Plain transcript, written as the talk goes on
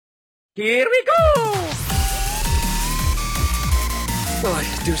Here we go! Well,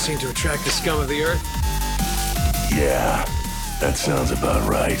 I do seem to attract the scum of the earth. Yeah, that sounds about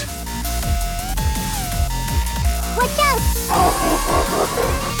right. Watch out!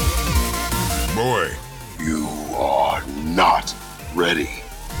 Boy, you are not ready.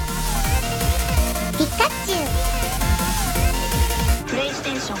 Pikachu!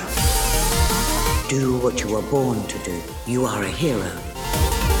 PlayStation. Do what you were born to do. You are a hero.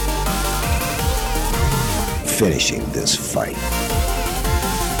 Finishing this fight.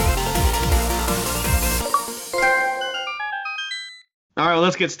 All right, well,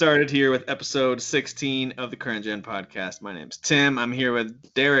 let's get started here with episode 16 of the Current Gen podcast. My name's Tim. I'm here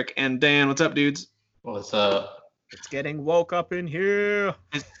with Derek and Dan. What's up, dudes? What's up? It's getting woke up in here.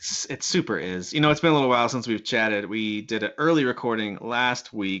 It super is. You know, it's been a little while since we've chatted. We did an early recording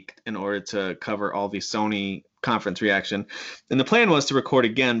last week in order to cover all the Sony conference reaction. And the plan was to record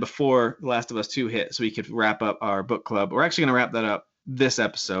again before The Last of Us 2 hit so we could wrap up our book club. We're actually going to wrap that up this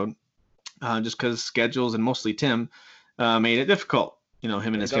episode just because schedules and mostly Tim made it difficult. You know,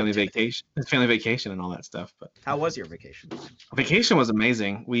 him and his family vacation and all that stuff. But how was your vacation? Vacation was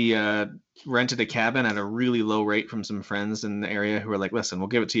amazing. We rented a cabin at a really low rate from some friends in the area who were like, listen, we'll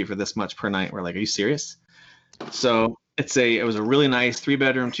give it to you for this much per night. We're like, are you serious? So it was a really nice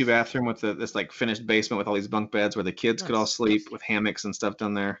 3-bedroom, 2-bathroom with this like finished basement with all these bunk beds where the kids could all sleep with hammocks and stuff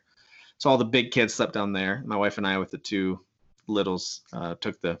down there. So all the big kids slept down there. My wife and I with the 2 littles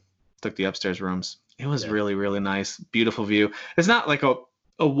took the upstairs rooms. It was really, really nice. Beautiful view. It's not like a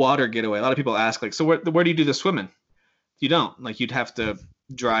water getaway. A lot of people ask, like, so where do you do the swimming? You don't. Like, you'd have to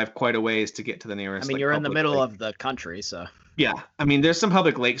drive quite a ways to get to the nearest. I mean, you're in the middle of the country, so. Yeah. I mean, there's some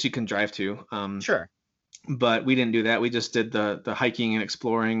public lakes you can drive to. Sure. But we didn't do that. We just did the hiking and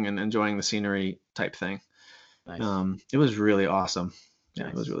exploring and enjoying the scenery type thing. Nice. It was really awesome. Yeah,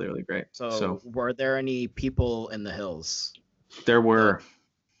 Nice. It was really, really great. So were there any people in the hills? There were.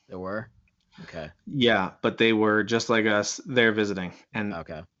 There were? Okay. Yeah, but they were just like us. They're visiting and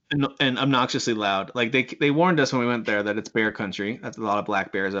obnoxiously loud. Like they warned us when we went there that it's bear country. That's a lot of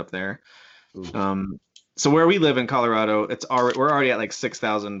black bears up there. Ooh. So where we live in Colorado, we're already at like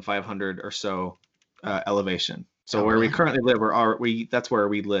 6,500 or so elevation. So where we currently live, that's where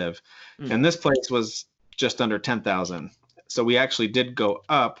we live, and this place was just under 10,000. So we actually did go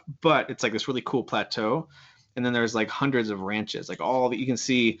up, but it's like this really cool plateau, and then there's like hundreds of ranches, like all that you can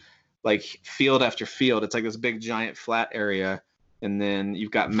see. Like field after field. It's like this big giant flat area. And then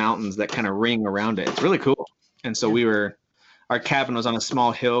you've got mountains that kind of ring around it. It's really cool. And so our cabin was on a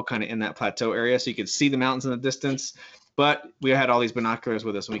small hill kind of in that plateau area. So you could see the mountains in the distance, but we had all these binoculars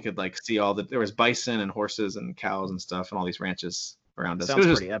with us and we could like see there was bison and horses and cows and stuff and all these ranches around us. Sounds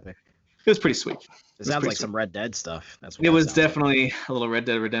pretty epic. It was pretty sweet. It sounds like some Red Dead stuff. That's what it was definitely a little Red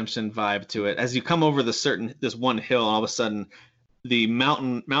Dead Redemption vibe to it. As you come over this one hill, all of a sudden, the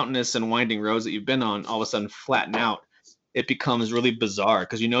mountainous and winding roads that you've been on all of a sudden flatten out. It becomes really bizarre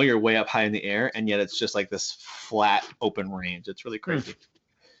because you're way up high in the air and yet it's just like this flat open range. It's really crazy.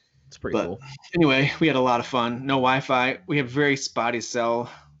 It's pretty cool. Anyway, we had a lot of fun. No Wi-Fi. We have very spotty cell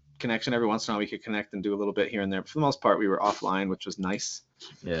connection. Every once in a while we could connect and do a little bit here and there. But for the most part, we were offline, which was nice.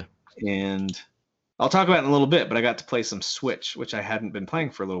 Yeah. And I'll talk about it in a little bit, but I got to play some Switch, which I hadn't been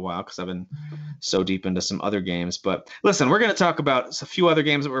playing for a little while because I've been so deep into some other games. But listen, we're going to talk about a few other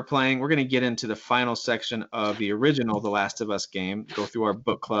games that we're playing. We're going to get into the final section of the original The Last of Us game, go through our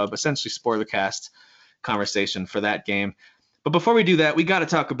book club, essentially spoiler cast conversation for that game. But before we do that, we got to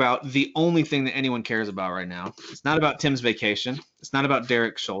talk about the only thing that anyone cares about right now. It's not about Tim's vacation. It's not about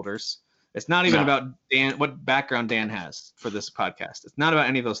Derek's shoulders. It's not even about Dan, what background Dan has for this podcast. It's not about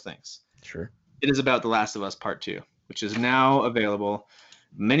any of those things. Sure. It is about The Last of Us Part 2, which is now available.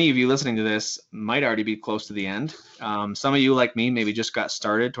 Many of you listening to this might already be close to the end. Some of you, like me, maybe just got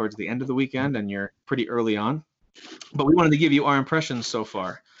started towards the end of the weekend and you're pretty early on. But we wanted to give you our impressions so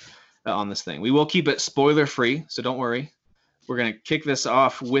far on this thing. We will keep it spoiler-free, so don't worry. We're going to kick this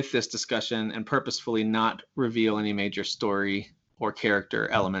off with this discussion and purposefully not reveal any major story or character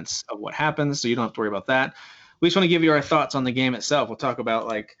elements of what happens, so you don't have to worry about that. We just want to give you our thoughts on the game itself. We'll talk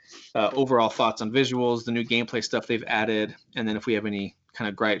about overall thoughts on visuals, the new gameplay stuff they've added, and then if we have any kind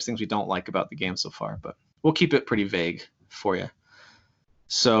of gripes, things we don't like about the game so far. But we'll keep it pretty vague for you.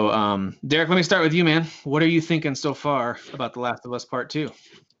 So, Derek, let me start with you, man. What are you thinking so far about The Last of Us Part 2?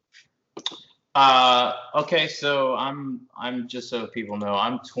 Okay, so I'm just so people know,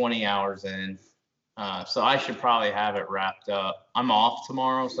 I'm 20 hours in. So I should probably have it wrapped up. I'm off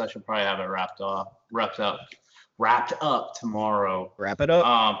tomorrow, so I should probably have it wrapped up tomorrow. Wrap it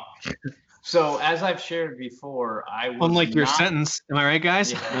up. So as I've shared before, I was Unlike your not- sentence, am I right,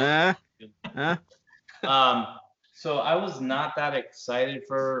 guys? Yeah. Huh? So I was not that excited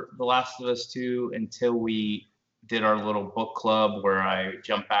for The Last of Us 2 until we did our little book club where I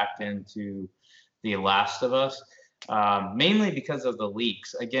jumped back into The Last of Us, mainly because of the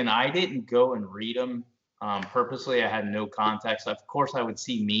leaks. Again, I didn't go and read them purposely. I had no context. Of course, I would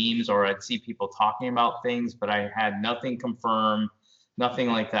see memes or I'd see people talking about things, but I had nothing confirmed, nothing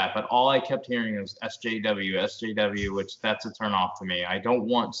like that. But all I kept hearing was SJW, which that's a turn off to me. I don't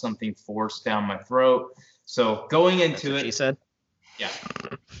want something forced down my throat. So going That's into what it, she said. yeah.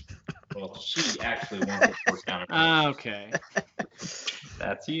 Well, she actually wants it forced down her throat. Okay.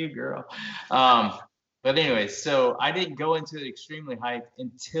 That's you, girl. But anyway, so I didn't go into it extremely hyped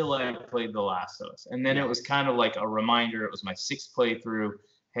until I played The Last of Us. And then it was kind of like a reminder. It was my 6th playthrough.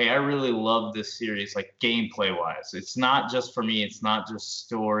 Hey, I really love this series, like gameplay wise. It's not just for me. It's not just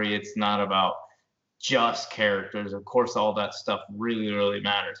story. It's not about just characters. Of course, all that stuff really, really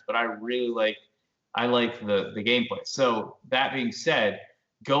matters. But I like the gameplay. So that being said,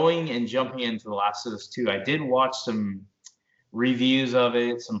 going and jumping into The Last of Us 2, I did watch some reviews of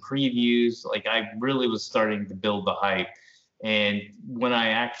it, some previews. Like I really was starting to build the hype. And when I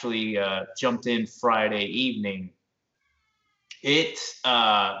actually jumped in Friday evening, it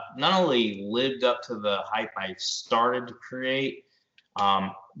not only lived up to the hype I started to create,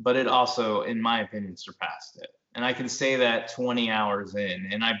 but it also, in my opinion, surpassed it. And I can say that 20 hours in,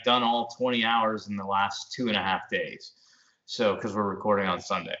 and I've done all 20 hours in the last 2.5 days. So, because we're recording on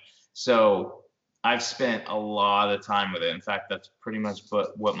Sunday. So I've spent a lot of time with it. In fact, that's pretty much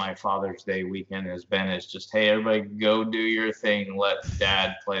what my Father's Day weekend has been, is just, hey, everybody go do your thing. Let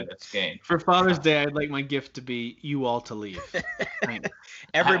Dad play this game. For Father's Day, I'd like my gift to be you all to leave.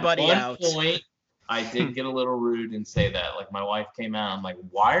 Everybody At out. one point, I did get a little rude and say that. Like my wife came out. I'm like,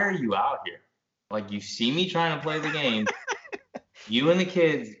 why are you out here? Like you see me trying to play the game. You and the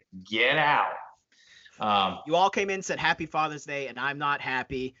kids get out. You all came in and said Happy Father's Day, and I'm not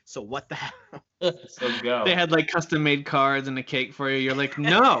happy. So what the hell? So go. They had like custom made cards and a cake for you. You're like,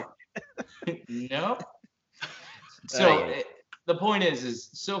 no. No. So the point is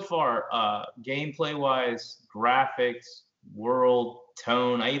so far, gameplay wise, graphics, world,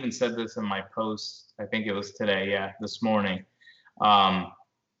 tone. I even said this in my post. I think it was today. Yeah, this morning.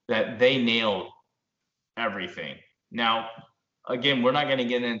 That they nailed everything. Now, again, we're not going to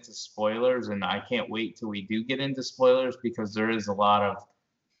get into spoilers, and I can't wait till we do get into spoilers because there is a lot of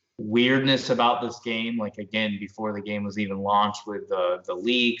weirdness about this game. Like, again, before the game was even launched with the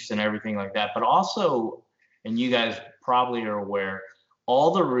leaks and everything like that. But also, and you guys probably are aware,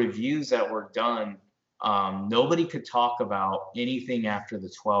 all the reviews that were done, nobody could talk about anything after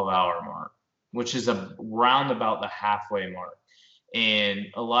the 12-hour mark, which is around about the halfway mark. And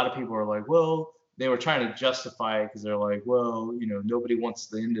a lot of people are like, well, they were trying to justify it because they're like, well, you know, nobody wants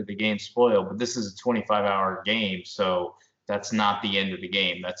the end of the game spoiled, but this is a 25-hour game, so that's not the end of the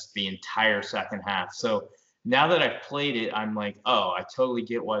game. That's the entire second half. So now that I've played it, I'm like, oh, I totally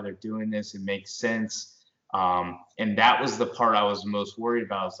get why they're doing this. It makes sense. And that was the part I was most worried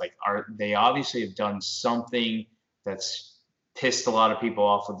about. It's like, they obviously have done something that's pissed a lot of people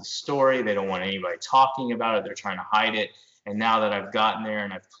off with the story. They don't want anybody talking about it. They're trying to hide it. And now that I've gotten there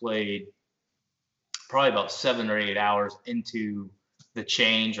and I've played probably about 7 or 8 hours into the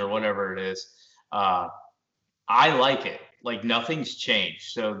change or whatever it is, I like it. Like nothing's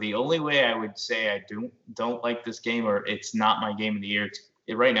changed. So the only way I would say I don't like this game, or it's not my game of the year,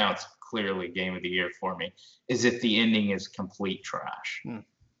 right now it's clearly game of the year for me, is if the ending is complete trash.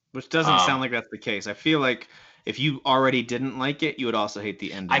 Which doesn't sound like that's the case. I feel like if you already didn't like it, you would also hate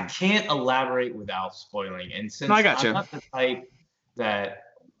the ending. I can't elaborate without spoiling. And since I got I'm you. not the type that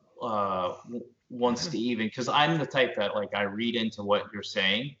wants to even, because I'm the type that like I read into what you're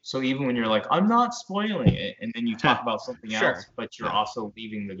saying. So even when you're like, I'm not spoiling it, and then you talk about something else, but you're also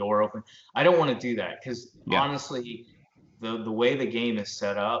leaving the door open. I don't want to do that because honestly, the way the game is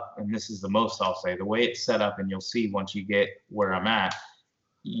set up, and this is the most I'll say, the way it's set up, and you'll see once you get where I'm at,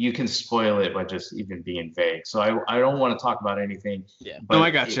 you can spoil it by just even being vague. So I don't want to talk about anything. Yeah. But No, I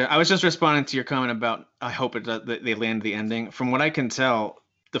got you. I was just responding to your comment about I hope they land the ending. From what I can tell,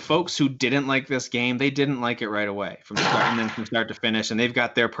 the folks who didn't like this game, they didn't like it right away from start to finish, and they've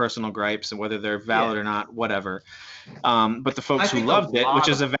got their personal gripes, and whether they're valid or not, whatever. But the folks who loved it, which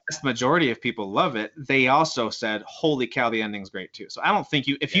is a vast majority of people love it, they also said, holy cow, the ending's great too. So I don't think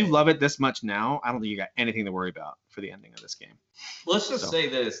if you love it this much now, I don't think you got anything to worry about for the ending of this game. Let's just say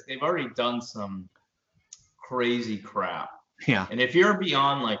this. They've already done some crazy crap. Yeah. And if you're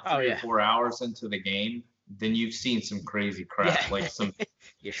beyond like 3 or 4 hours into the game, then you've seen some crazy crap, Yeah. like some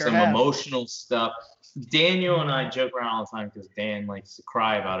You sure some have. emotional stuff. Daniel and I joke around all the time because Dan likes to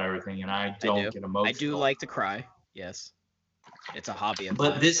cry about everything, and I don't do. get emotional. I do like to cry. Yes, it's a hobby of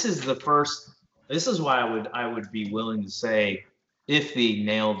But mine. this is the first. This is why I would be willing to say, if they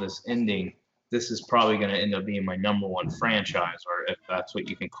nail this ending, this is probably going to end up being my #1 franchise, or if that's what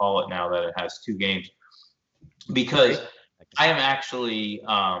you can call it now that it has 2 games. Because I am actually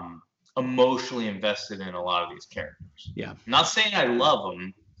emotionally invested in a lot of these characters. Yeah. Not saying I love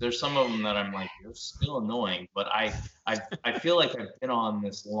them. There's some of them that I'm like, you're still annoying, but I feel like I've been on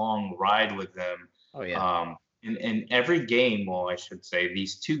this long ride with them. Oh yeah. In every game, well, I should say,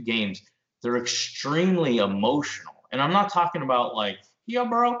 these 2 games, they're extremely emotional. And I'm not talking about like, you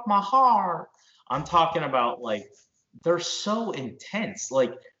broke my heart. I'm talking about like, they're so intense.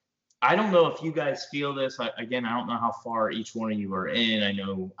 Like, I don't know if you guys feel this. Again, I don't know how far each one of you are in. I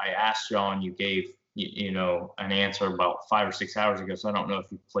know I asked y'all and you gave, you know, an answer about 5 or 6 hours ago. So I don't know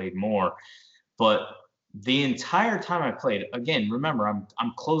if you played more. But the entire time I played, again, remember,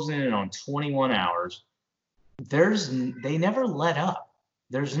 I'm closing in on 21 hours. They never let up.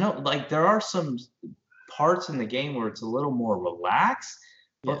 There's no, like, there are some parts in the game where it's a little more relaxed,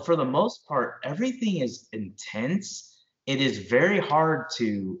 but for the most part, everything is intense. It is very hard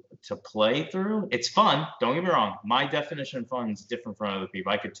to play through. It's fun. Don't get me wrong. My definition of fun is different from other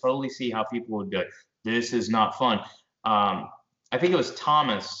people. I could totally see how people would go, this is not fun. I think it was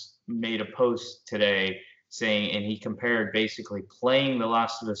Thomas made a post today saying, and he compared basically playing The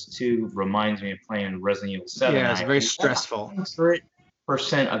Last of Us 2 reminds me of playing Resident Evil 7. Yeah, it's very stressful. 100%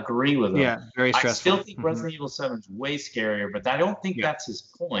 agree with him. Yeah, very stressful. I still think Resident Evil 7 is way scarier, but I don't think that's his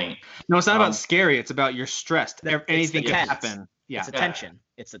point. No, it's not about scary. It's about you're stressed. Anything can tense. happen. Yeah. It's the tension.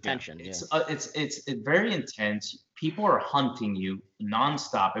 It's the tension. It's very intense. People are hunting you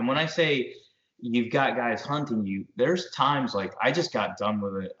nonstop. And when I say you've got guys hunting you, there's times like I just got done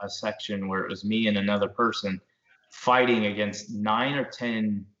with a section where it was me and another person fighting against 9 or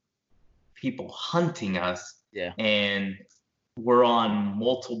 10 people hunting us. Yeah. And we're on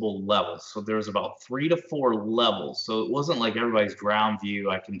multiple levels. So there's about 3 to 4 levels. So it wasn't like everybody's ground view.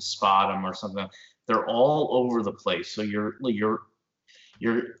 I can spot them or something. They're all over the place. So you're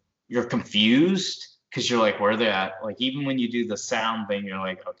confused because you're like, where are they at? Like, even when you do the sound thing, you're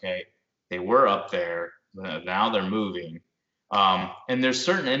like, okay, they were up there. Now they're moving. And there's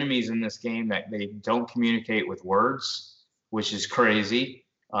certain enemies in this game that they don't communicate with words, which is crazy.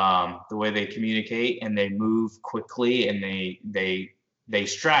 The way they communicate, and they move quickly, and they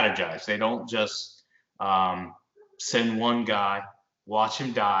strategize. They don't just send one guy, watch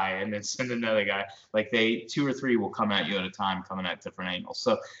him die, and then send another guy. Like, 2 or 3 will come at you at a time, coming at different angles.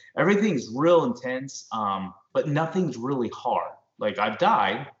 So everything's real intense, but nothing's really hard. Like, I've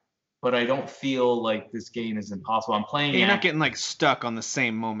died, but I don't feel like this game is impossible. I'm playing. You're not getting like stuck on the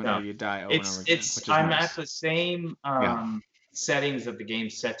same moment where you die over and over again. I'm at the same settings that the game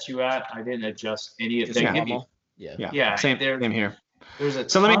sets you at. I didn't adjust any of them. Yeah. Same here.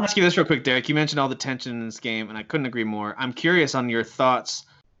 So let me ask you this real quick, Derek. You mentioned all the tension in this game, and I couldn't agree more. I'm curious on your thoughts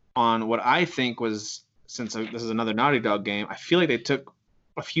on what I think was, since this is another Naughty Dog game, I feel like they took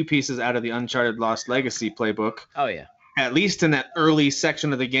a few pieces out of the Uncharted Lost Legacy playbook. Oh yeah. At least in that early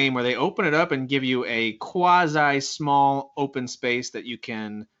section of the game where they open it up and give you a quasi-small open space that you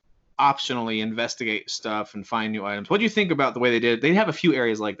can optionally investigate stuff and find new items. What do you think about the way they did it? They have a few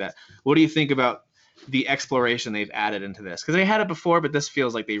areas like that. What do you think about the exploration they've added into this? Because they had it before, but this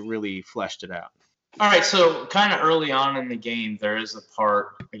feels like they really fleshed it out. All right, so kind of early on in the game, there is a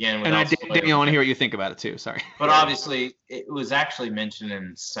part, again, and I want to hear what you think about it too. Sorry. But obviously, it was actually mentioned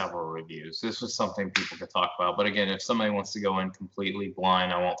in several reviews. This was something people could talk about. But again, if somebody wants to go in completely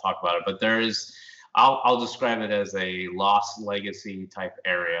blind, I won't talk about it. But there is, I'll describe it as a Lost Legacy type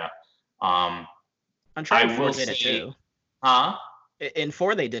area. Uncharted 4 did it too. Huh? In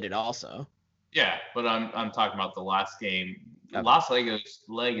 4 they did it also. Yeah, but I'm talking about the last game. Okay. Lost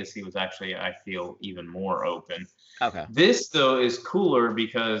Legacy was actually, I feel, even more open. Okay. This, though, is cooler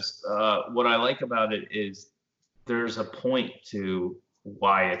because what I like about it is there's a point to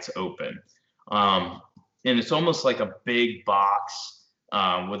why it's open. And it's almost like a big box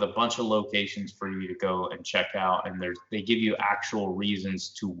with a bunch of locations for you to go and check out. And they give you actual reasons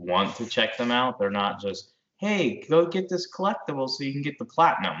to want to check them out. They're not just, hey, go get this collectible so you can get the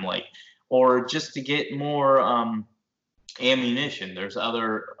platinum, or just to get more ammunition. There's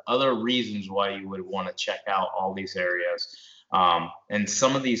other reasons why you would want to check out all these areas. And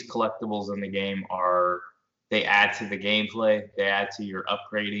some of these collectibles in the game they add to the gameplay, they add to your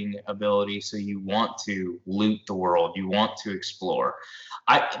upgrading ability. So you want to loot the world, you want to explore.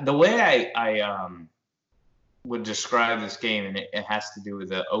 The way would describe this game, and it has to do with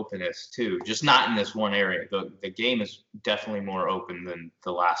the openness too. Just not in this one area. The game is definitely more open than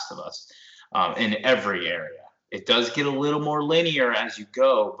The Last of Us in every area. It does get a little more linear as you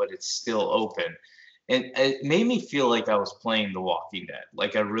go, but it's still open. And it made me feel like I was playing The Walking Dead,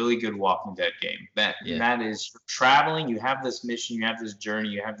 like a really good Walking Dead game. That is traveling. You have this mission, you have this journey,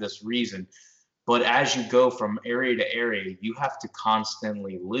 you have this reason. But as you go from area to area, you have to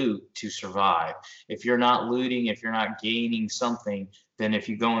constantly loot to survive. If you're not looting, if you're not gaining something, then if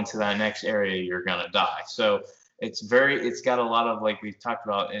you go into that next area, you're gonna die. So it's got a lot of, like we've talked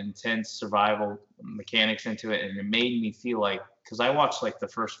about, intense survival mechanics into it, and it made me feel like, because I watched like the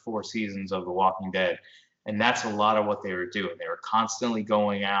first 4 seasons of The Walking Dead, and that's a lot of what they were doing. They were constantly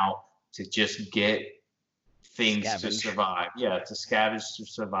going out to just get things to survive. Yeah, to scavenge to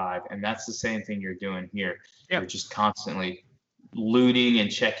survive. And that's the same thing you're doing here. You're just constantly looting and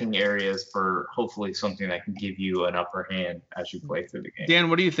checking areas for hopefully something that can give you an upper hand as you play through the game. Dan,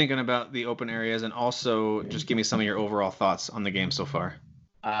 what are you thinking about the open areas? And also just give me some of your overall thoughts on the game so far.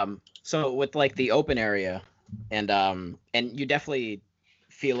 So with like the open area, and you definitely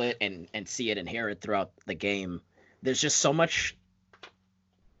feel it and see it and hear it throughout the game. There's just so much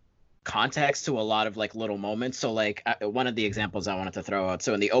context to a lot of like little moments. So like one of the examples I wanted to throw out.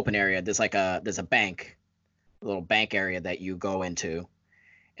 So in the open area, there's a bank, a little bank area that you go into,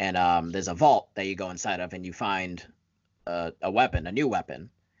 and there's a vault that you go inside of, and you find a new weapon,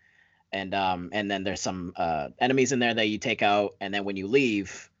 and then there's some enemies in there that you take out, and then when you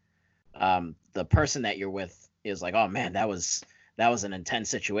leave, the person that you're with is like, oh man, that was an intense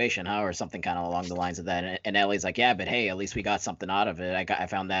situation, huh? Or something kind of along the lines of that. And Ellie's like, yeah, but hey, at least we got something out of it. I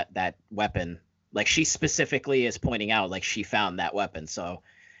found that weapon. Like she specifically is pointing out, like she found that weapon. So,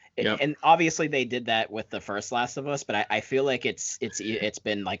 and obviously they did that with the first Last of Us, but I feel like it's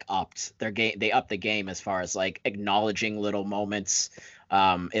been like upped. They upped the game as far as like acknowledging little moments.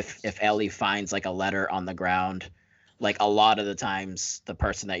 If Ellie finds like a letter on the ground, like a lot of the times the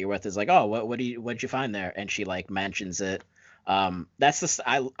person that you're with is like, oh, what'd you find there? And she like mentions it.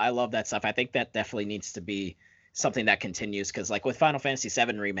 I love that stuff. I think that definitely needs to be something that continues, because like with Final Fantasy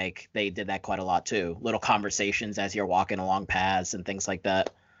VII Remake, they did that quite a lot too. Little conversations as you're walking along paths and things like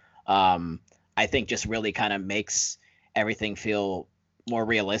that. I think just really kind of makes everything feel more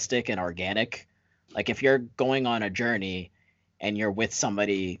realistic and organic. Like if you're going on a journey and you're with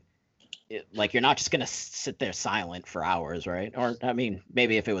somebody, like you're not just gonna sit there silent for hours, right? Or I mean,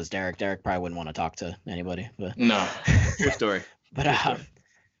 maybe if it was Derek probably wouldn't want to talk to anybody. But no, true story.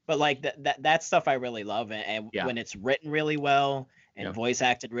 But like that stuff I really love, and when it's written really well and voice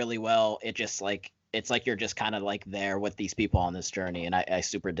acted really well, it just like it's like you're just kind of like there with these people on this journey, and I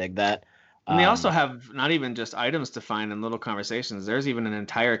super dig that. And they also have not even just items to find and little conversations. There's even an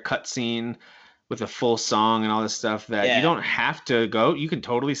entire cutscene with a full song and all this stuff that you don't have to go. You can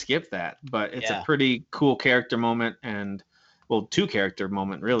totally skip that, but it's a pretty cool character moment, and well, 2 character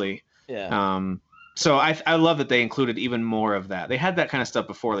moment really. Yeah. So I love that they included even more of that. They had that kind of stuff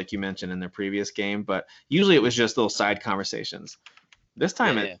before, like you mentioned in their previous game, but usually it was just little side conversations. This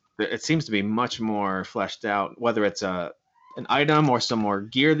time it seems to be much more fleshed out, whether it's an item or some more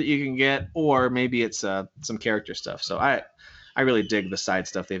gear that you can get, or maybe it's some character stuff. So I really dig the side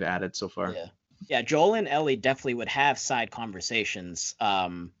stuff they've added so far. Yeah, Joel and Ellie definitely would have side conversations,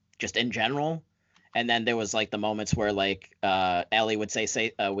 just in general. And then there was like the moments where like Ellie would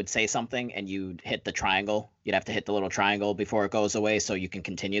say something, and you'd hit the triangle. You'd have to hit the little triangle before it goes away so you can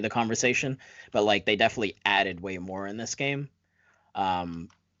continue the conversation. But like they definitely added way more in this game. And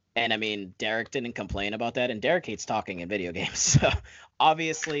I mean, Derek didn't complain about that, and Derek hates talking in video games. So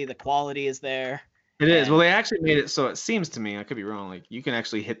obviously the quality is there. It is. Well, they actually made it so it seems to me, I could be wrong, like you can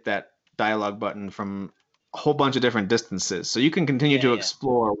actually hit that dialogue button from a whole bunch of different distances, so you can continue to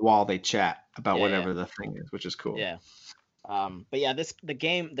explore while they chat about whatever the thing is, which is cool. But yeah, the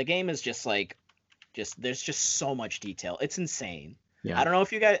game is just like there's just so much detail. It's insane. I don't know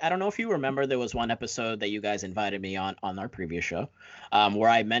if you remember, there was one episode that you guys invited me on our previous show, where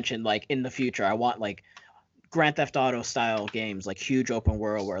I mentioned like in the future I want like Grand Theft Auto style games, like huge open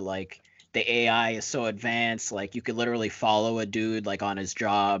world where like the AI is so advanced, like you could literally follow a dude like on his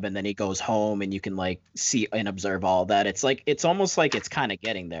job, and then he goes home and you can like see and observe all that. It's like it's almost like it's kind of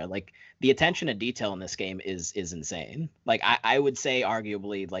getting there. Like the attention to detail in this game is insane. Like I would say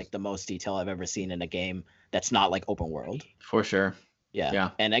arguably like the most detail I've ever seen in a game that's not like open world. For sure.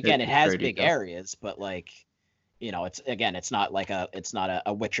 Yeah. And again, it has big areas, but like, you know, it's not like a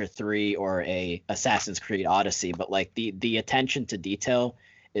Witcher 3 or a Assassin's Creed Odyssey, but like the attention to detail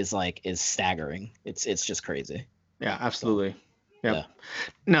is staggering. It's just crazy. Yeah, absolutely. Yeah.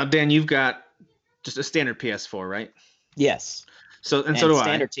 Now, Dan, you've got just a standard PS4, right? Yes. So And so do I.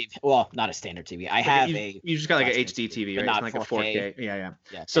 standard TV. Well, not a standard TV. I have You just got like an flat HD screen TV, but right? not It's like 4K. a 4K. Yeah.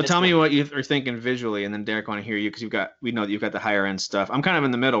 Yeah. So and it's tell me cool. what you are thinking visually, and then Derek, want to hear you because we know that you've got the higher end stuff. I'm kind of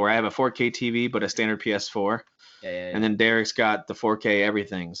in the middle where I have a 4K TV but a standard PS4, Yeah. and then Derek's got the 4K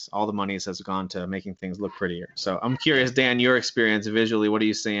everything's. All the money has gone to making things look prettier. So I'm curious, Dan, your experience visually, what are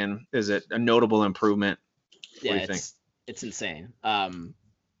you seeing? Is it a notable improvement? What do you think? It's insane.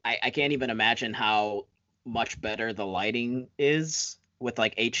 I can't even imagine how much better the lighting is with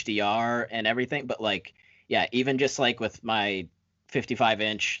like HDR and everything. But like, yeah, even just like with my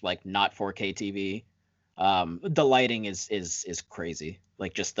 55-inch, like not 4K TV, the lighting is crazy.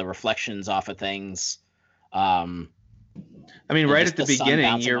 Like just the reflections off of things. I mean, and right just at the the sun beginning,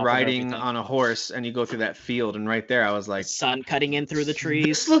 bouncing you're off of riding everything. on a horse and you go through that field, and right there, I was like, Sun cutting in through the trees.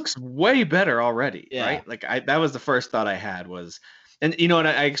 this looks way better already, Yeah. right? Like that was the first thought I had was, and you know what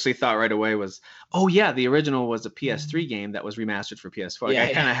I actually thought right away was, oh yeah, the original was a PS3 game that was remastered for PS4. Like, Yeah,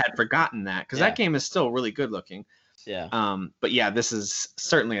 I kind of had forgotten that because Yeah. that game is still really good looking. Yeah. But yeah, this is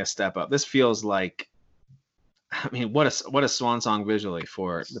certainly a step up. This feels like, I mean, what a swan song visually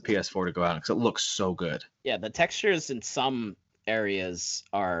for the PS4 to go out, because it looks so good. Yeah, the textures in some areas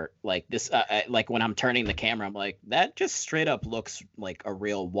are like this. Like when I'm turning the camera, I'm like, that just straight up looks like a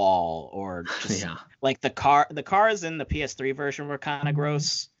real wall, or just Yeah. like the cars in the PS3 version were kind of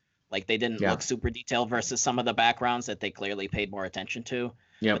gross. Like they didn't Yeah. look super detailed versus some of the backgrounds that they clearly paid more attention to.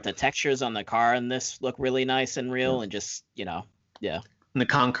 Yep. But the textures on the car in this look really nice and real, and just yeah. And the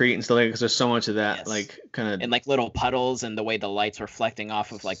concrete and stuff, because there's so much of that, Yes. like kind of. And like little puddles and the way the light's reflecting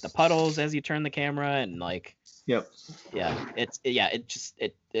off of like the puddles as you turn the camera, and like Yep.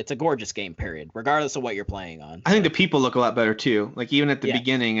 it's a gorgeous game, period, regardless of what you're playing on. I think the people look a lot better too. Like even at the Yeah.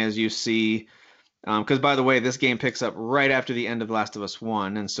 beginning, as you see, because by the way, this game picks up right after the end of Last of Us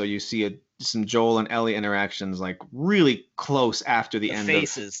 1, and so you see some Joel and Ellie interactions like really close after the The end.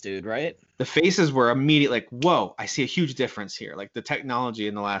 faces, dude, right? The faces were immediate, like, whoa, I see a huge difference here. Like the technology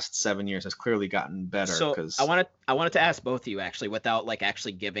in the last 7 years has clearly gotten better. So Because I wanted to ask both of you actually, without like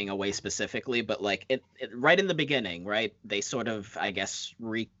actually giving away specifically, but like it right in the beginning, right? They sort of, I guess,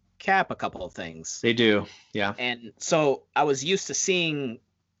 recap a couple of things. they do, yeah. And so I was used to seeing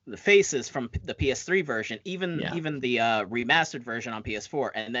the faces from the PS3 version, even Yeah. the remastered version on PS4,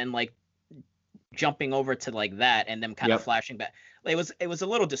 and then like jumping over to like that and then kind of Yep. flashing back. It was a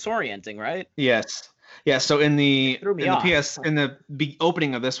little disorienting, right? Yes. Yeah. So in the Threw me in the off.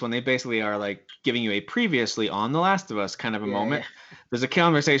 opening of this one, they basically are like giving you a previously on The Last of Us kind of a Yeah, moment. There's a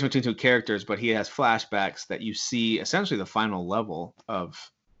conversation between two characters, but he has flashbacks that you see essentially the final level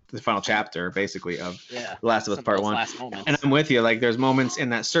of the final chapter, basically, of Yeah. The Last of Us Some of Part those 1. last moments. And I'm with you. Like there's moments in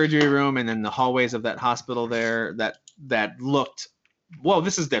that surgery room and in the hallways of that hospital there that looked, whoa,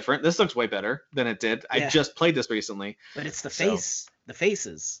 this is different. This looks way better than it did. I Yeah. just played this recently, But it's the So- the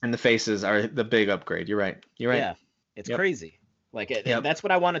faces. and the faces are the big upgrade. You're right. You're right. Yeah, it's Yep. crazy. Like Yep. that's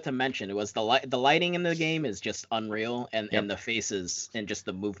what I wanted to mention. It was the lighting in the game is just unreal, and Yep. and the faces and just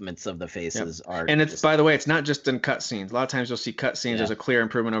the movements of the faces are. And it's, just- by the way, it's not just in cutscenes. A lot of times you'll see cutscenes. Yeah. There's a clear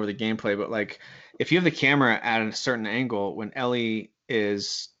improvement over the gameplay, but like if you have the camera at a certain angle when Ellie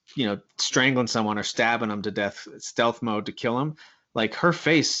is, strangling someone or stabbing them to death, stealth mode to kill them, like her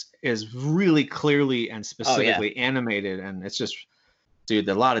face is really clearly and specifically animated, and it's just, dude,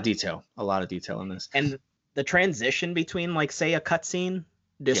 a lot of detail in this. and the transition between like say a cutscene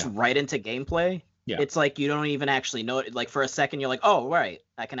just Yeah. right into gameplay. Yeah. It's like you don't even actually know it. Like for a second, you're like, oh right,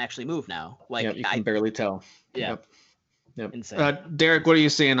 I can actually move now. Like Yep, you can barely tell. yeah, Yep. insane. Derek, what are you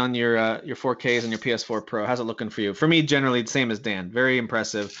seeing on your 4Ks and your PS4 Pro? How's it looking for you? For me, generally the same as Dan. Very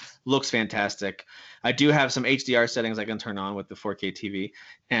impressive. Looks fantastic. I do have some HDR settings I can turn on with the 4K TV,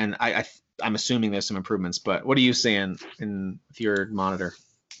 and I'm assuming there's some improvements. But what are you seeing with your monitor?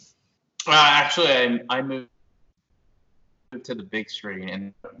 Actually, I moved to the big screen,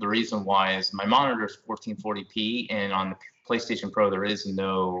 and the reason why is my monitor is 1440p, and on the PlayStation Pro there is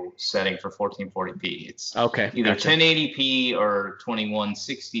no setting for 1440p. It's Okay, either gotcha. 1080p or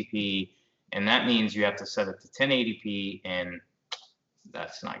 2160p, and that means you have to set it to 1080p, and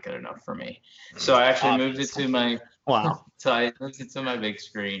that's not good enough for me. So I actually moved it to my Wow. big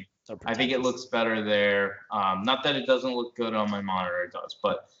screen. So I think it pretentious. looks better there. Not that it doesn't look good on my monitor, it does,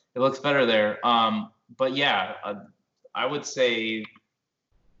 but it looks better there. But yeah, I would say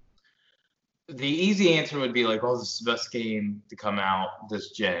the easy answer would be like, oh, this is the best game to come out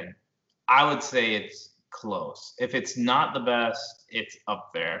this gen. I would say it's close. If it's not the best, it's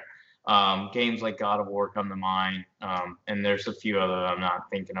up there. Games like God of War come to mind, and there's a few other I'm not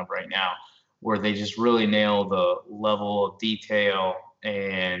thinking of right now, where they just really nail the level of detail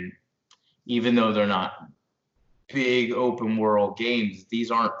and even though they're not big open world games,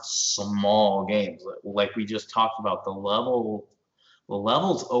 these aren't small games. Like we just talked about, the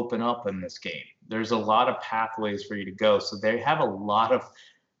levels open up in this game. There's a lot of pathways for you to go. So they have a lot of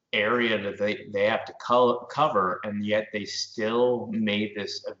area that they have to cover, and yet they still made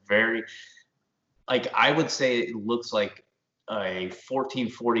this a very, like, I would say it looks like a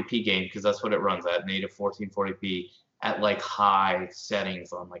 1440p game, because that's what it runs at, native 1440p at like high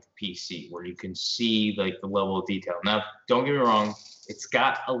settings on like a PC, where you can see like the level of detail. Now, don't get me wrong, it's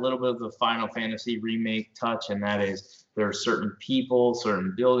got a little bit of the Final Fantasy remake touch, and that is there are certain people,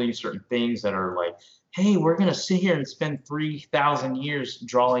 certain buildings, certain things that are like, hey, we're going to sit here and spend 3,000 years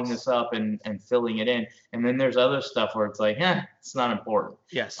drawing this up and filling it in. And then there's other stuff where it's like, it's not important.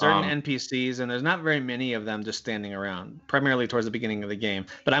 Yeah, certain NPCs, and there's not very many of them just standing around, primarily towards the beginning of the game.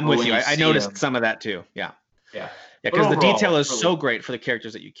 But I'm with you. I noticed some of that too. Yeah. Yeah. Yeah, because the detail is so great for the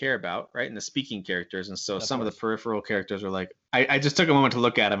characters that you care about, right? And the speaking characters. And so some of the peripheral characters are like, I just took a moment to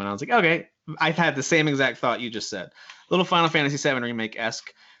look at them, and I was like, okay, I've had the same exact thought you just said. Little Final Fantasy VII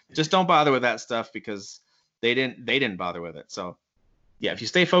Remake-esque. Just don't bother with that stuff, because they didn't bother with it. So yeah, if you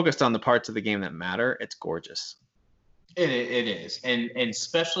stay focused on the parts of the game that matter, it's gorgeous. It is. And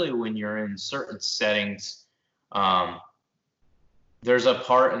especially when you're in certain settings, there's a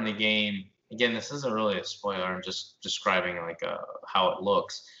part in the game, again, this isn't really a spoiler, I'm just describing like how it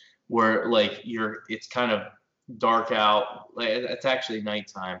looks, where like it's kind of dark out, like it's actually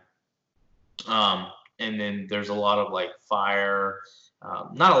nighttime. And then there's a lot of like fire,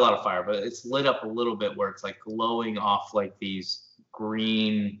 not a lot of fire, but it's lit up a little bit where it's like glowing off like these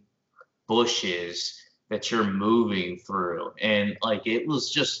green bushes that you're moving through. And like it was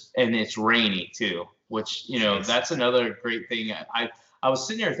just, and it's rainy too, which, you know, that's another great thing. I was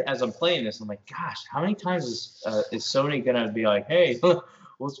sitting there as I'm playing this, I'm like, gosh, how many times is Sony gonna be like, hey,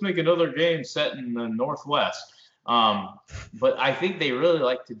 let's make another game set in the Northwest? But I think they really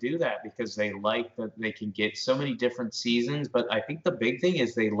like to do that because they like that they can get so many different seasons. But I think the big thing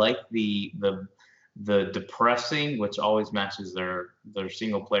is they like the depressing, which always matches their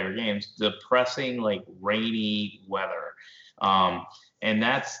single player games, depressing like rainy weather. And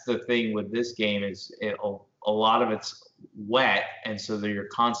that's the thing with this game is a lot of it's wet, and so that you're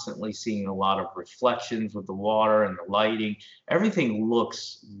constantly seeing a lot of reflections with the water and the lighting. Everything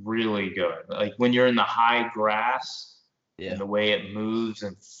looks really good. Like when you're in the high grass, and the way it moves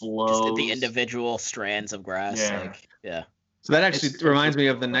and flows. Just the individual strands of grass. So that actually reminds me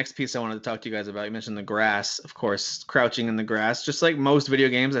of the next piece I wanted to talk to you guys about. You mentioned the grass, of course, crouching in the grass. Just like most video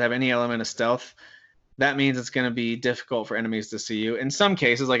games that have any element of stealth, that means it's going to be difficult for enemies to see you. In some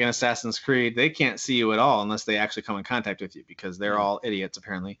cases, like in Assassin's Creed, they can't see you at all unless they actually come in contact with you, because they're all idiots,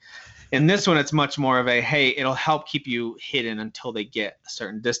 apparently. In this one, it's much more of a, hey, it'll help keep you hidden until they get a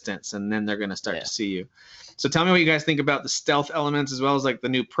certain distance, and then they're going to start to see you. So tell me what you guys think about the stealth elements, as well as like the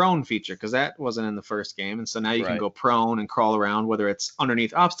new prone feature, because that wasn't in the first game. And so now you can go prone and crawl around, whether it's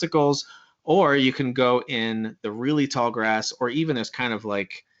underneath obstacles, or you can go in the really tall grass, or even there's kind of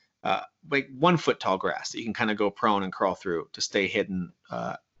like 1 foot tall grass that you can kind of go prone and crawl through to stay hidden,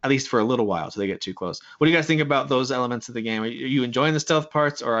 at least for a little while, so they get too close. What do you guys think about those elements of the game? Are you enjoying the stealth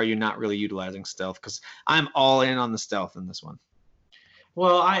parts, or are you not really utilizing stealth? Because I'm all in on the stealth in this one.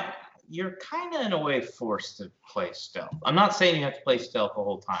 Well, you're kind of in a way forced to play stealth. I'm not saying you have to play stealth the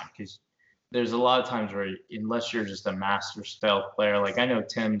whole time, because there's a lot of times where, unless you're just a master stealth player, like I know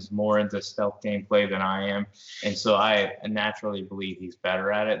Tim's more into stealth gameplay than I am, and so I naturally believe he's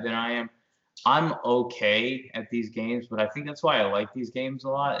better at it than I am. I'm okay at these games, but I think that's why I like these games a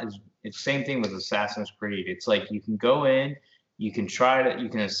lot. It's the same thing with Assassin's Creed. It's like you can go in, you can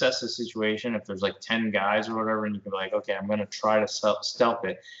assess the situation. If there's like 10 guys or whatever, and you can be like, okay, I'm going to try to stealth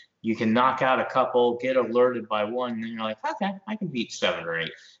it. You can knock out a couple, get alerted by one, and then you're like, okay, I can beat 7 or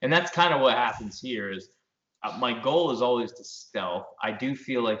 8. And that's kind of what happens here is my goal is always to stealth. I do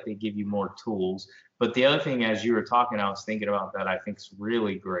feel like they give you more tools. But the other thing, as you were talking, I was thinking about that I think is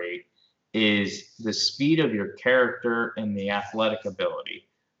really great, is the speed of your character and the athletic ability.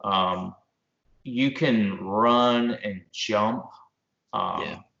 You can run and jump.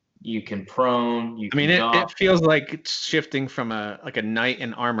 You can prone. It feels like it's shifting from a knight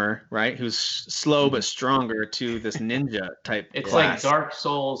in armor, right, who's slow but stronger, to this ninja type. It's class. like Dark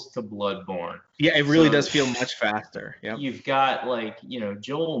Souls to Bloodborne. Yeah, it really does feel much faster. Yep. You've got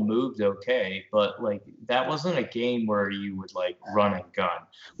Joel moved okay, but like that wasn't a game where you would like run and gun.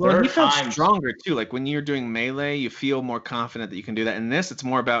 Well, he felt stronger too. Like when you're doing melee, you feel more confident that you can do that. In this, it's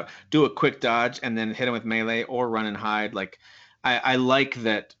more about do a quick dodge and then hit him with melee or run and hide. Like I like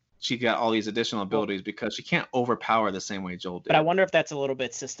that. she got all these additional abilities because she can't overpower the same way Joel did. But I wonder if that's a little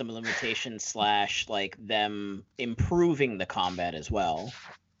bit system limitation / like them improving the combat as well.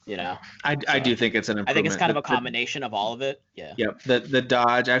 You know, I do think it's an improvement. I think it's kind of a combination of all of it. Yeah. Yep. The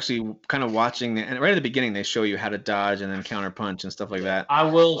dodge, actually kind of watching and right at the beginning they show you how to dodge and then counter punch and stuff like that. I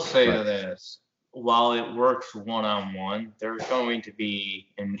will say this. While it works one-on-one, there's going to be,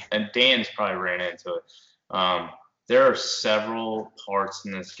 and Dan's probably ran into it. There are several parts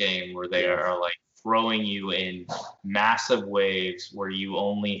in this game where they are like throwing you in massive waves where you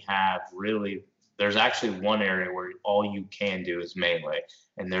only have really, there's actually one area where all you can do is melee,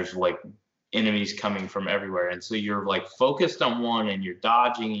 and there's like enemies coming from everywhere. And so you're like focused on one and you're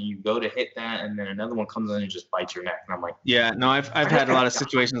dodging and you go to hit that, and then another one comes in and just bites your neck. And I'm like, yeah, no, I've had a lot of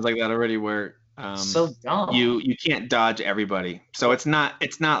situations like that already where so dumb. You can't dodge everybody. So it's not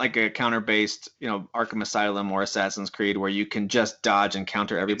like a counter-based, Arkham Asylum or Assassin's Creed where you can just dodge and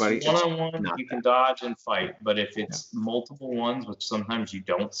counter everybody. It's one-on-one, you can dodge and fight. But if it's multiple ones, which sometimes you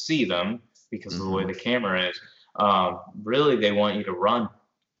don't see them because of the way the camera is, really they want you to run.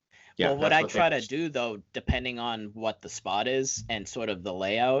 Yeah, well, what I try to do, though, depending on what the spot is and sort of the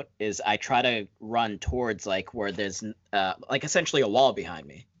layout, is I try to run towards like where there's like essentially a wall behind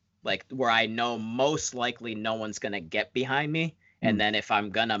me. Like where I know most likely no one's going to get behind me. And then if I'm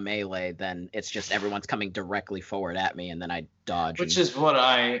going to melee, then it's just everyone's coming directly forward at me, and then I dodge. Which is what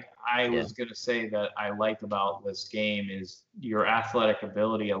I was going to say that I like about this game is your athletic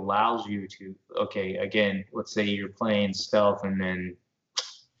ability allows you to, okay, again, let's say you're playing stealth and then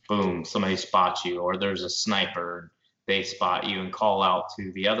boom, somebody spots you, or there's a sniper, they spot you and call out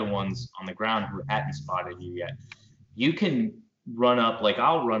to the other ones on the ground who hadn't spotted you yet. You can run up, like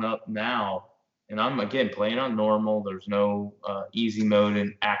I'll run up now, and I'm again playing on normal. There's no easy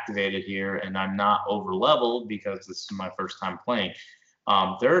mode activated here, and I'm not over leveled because this is my first time playing.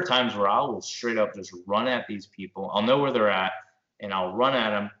 There are times where I will straight up just run at these people. I'll know where they're at, and I'll run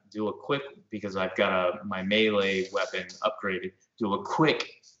at them, do a quick, because I've got my melee weapon upgraded, do a quick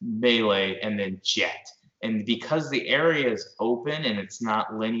melee, and then jet. And because the area is open and it's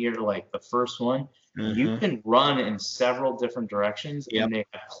not linear like the first one, you can run in several different directions, and they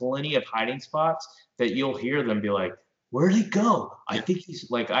have plenty of hiding spots that you'll hear them be like, where'd he go? I think he's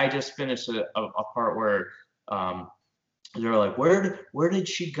like, I just finished a part where they're like, where did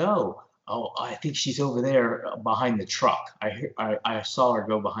she go? Oh, I think she's over there behind the truck. I saw her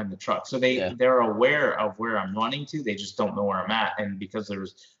go behind the truck. So they're aware of where I'm running to. They just don't know where I'm at. And because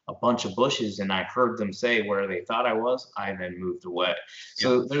there's a bunch of bushes and I heard them say where they thought I was, I then moved away.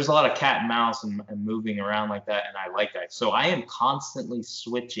 So there's a lot of cat and mouse and moving around like that. And I like that. So I am constantly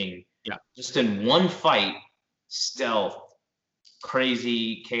switching just in one fight, stealth,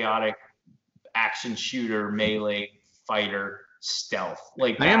 crazy, chaotic, action shooter, melee, fighter, stealth.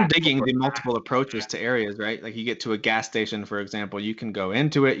 Like I am digging the multiple approaches to areas, right? Like you get to a gas station, for example, you can go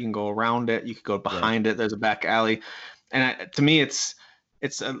into it, you can go around it, you can go behind it. There's a back alley, and to me, it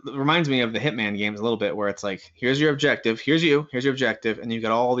reminds me of the Hitman games a little bit, where it's like, here's your objective, here's your objective, and you've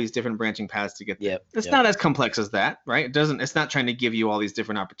got all these different branching paths to get there. It's not as complex as that, right? It's not trying to give you all these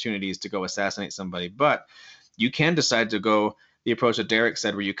different opportunities to go assassinate somebody, but you can decide to go the approach that Derek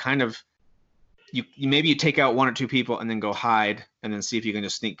said, where you kind of you maybe take out one or two people and then go hide and then see if you can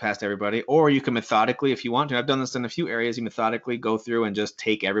just sneak past everybody, or you can methodically, if you want to. I've done this in a few areas. You methodically go through and just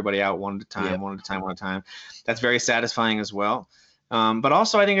take everybody out one at a time. That's very satisfying as well. But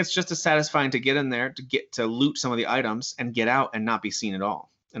also, I think it's just as satisfying to get in there, to get to loot some of the items and get out and not be seen at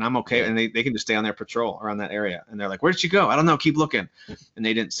all. And I'm okay. And they can just stay on their patrol around that area. And they're like, where did she go? I don't know. Keep looking. And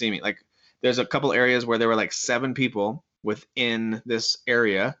they didn't see me. Like there's a couple areas where there were like 7 people within this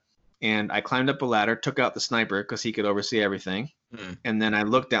area. And I climbed up a ladder, took out the sniper because he could oversee everything. And then I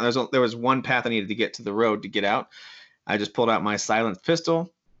looked down. There was one path I needed to get to the road to get out. I just pulled out my silenced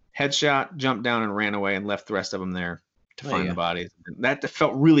pistol, headshot, jumped down and ran away and left the rest of them there to find the bodies. That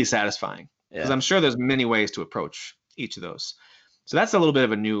felt really satisfying because I'm sure there's many ways to approach each of those. So that's a little bit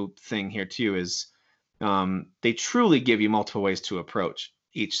of a new thing here too, is they truly give you multiple ways to approach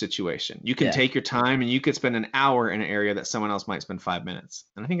each situation. You can take your time, and you could spend an hour in an area that someone else might spend 5 minutes.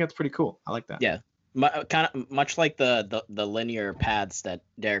 And I think that's pretty cool. I like that. Yeah. Kind of much like the linear paths that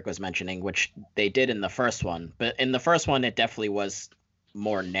Derek was mentioning, which they did in the first one. But in the first one, it definitely was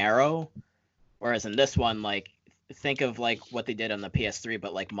more narrow. Whereas in this one, like, think of like what they did on the PS3,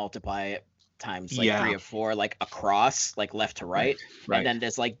 but like multiply it times like 3 or 4, like across, like left to right. And then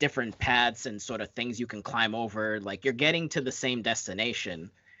there's like different paths and sort of things you can climb over. Like you're getting to the same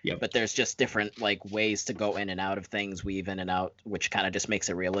destination, but there's just different like ways to go in and out of things, weave in and out, which kind of just makes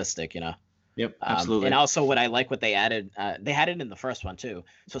it realistic, you know? Yep, absolutely. And also what I like what they added, they had it in the first one too.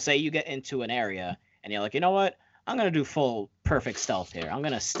 So say you get into an area and you're like, you know what? I'm going to do full perfect stealth here. I'm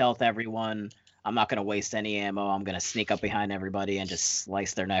going to stealth everyone. I'm not going to waste any ammo. I'm going to sneak up behind everybody and just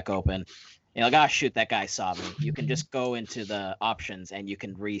slice their neck open. You're like, shoot, that guy saw me. You can just go into the options and you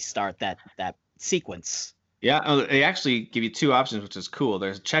can restart that sequence. Yeah, they actually give you 2 options, which is cool.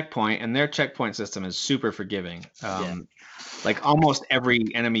 There's a checkpoint, and their checkpoint system is super forgiving. Like almost every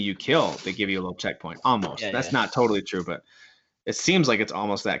enemy you kill, they give you a little checkpoint. Almost. That's not totally true, but it seems like it's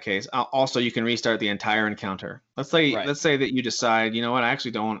almost that case. Also, you can restart the entire encounter. Let's say that you decide, you know what, I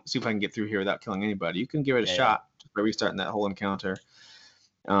actually don't see if I can get through here without killing anybody. You can give it a shot just by restarting that whole encounter.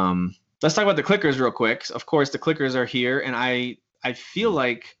 Let's talk about the clickers real quick. Of course, the clickers are here, and I feel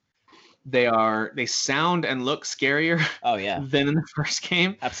like they sound and look scarier than in the first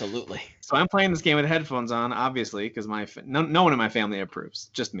game. Absolutely. So I'm playing this game with headphones on, obviously, because no one in my family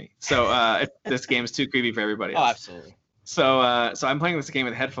approves, just me. So this game is too creepy for everybody else. Oh, absolutely. So I'm playing this game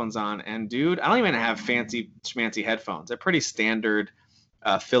with headphones on, and dude, I don't even have fancy schmancy headphones. They're pretty standard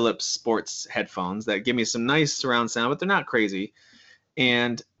Philips sports headphones that give me some nice surround sound, but they're not crazy.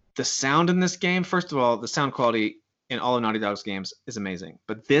 And the sound in this game, first of all, the sound quality in all of Naughty Dog's games is amazing,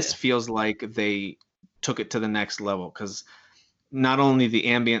 but this feels like they took it to the next level, because not only the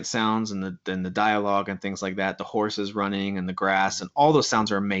ambient sounds and the dialogue and things like that, the horses running and the grass and all those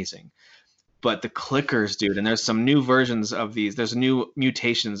sounds are amazing, but the clickers, dude, and there's some new versions of these, there's new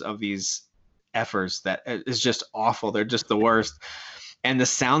mutations of these effers that is just awful. They're just the worst. And the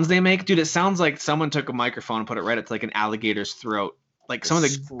sounds they make, dude, it sounds like someone took a microphone and put it right up to like an alligator's throat. Like some of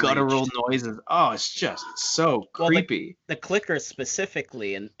the guttural noises. Oh, it's just so creepy. The clickers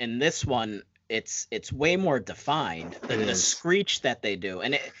specifically in this one, it's way more defined than the screech that they do.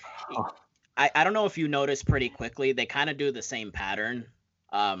 And I don't know if you notice pretty quickly, they kind of do the same pattern,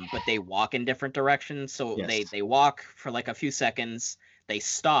 but they walk in different directions. So they walk for like a few seconds, they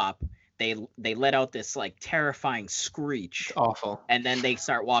stop, they let out this like terrifying screech. It's awful. And then they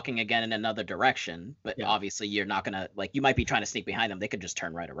start walking again in another direction. But obviously you're not gonna, like, you might be trying to sneak behind them. They could just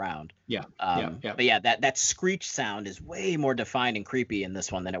turn right around. But yeah, that screech sound is way more defined and creepy in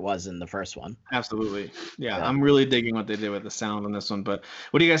this one than it was in the first one. Absolutely. Yeah. I'm really digging what they did with the sound on this one. But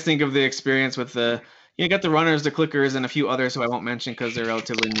what do you guys think of the experience with you got the runners, the clickers, and a few others who I won't mention because they're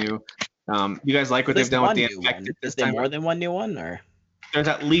relatively new. You guys like what they've done with the infected? Is there more than one new one, or? There's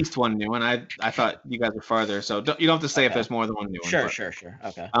at least one new one. I thought you guys were farther, so you don't have to say if there's more than one new one. Sure.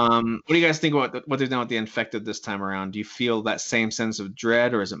 Okay. What do you guys think about what they've done with the infected this time around? Do you feel that same sense of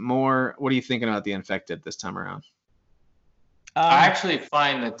dread, or is it more? What are you thinking about the infected this time around? I actually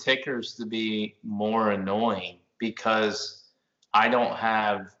find the tickers to be more annoying because I don't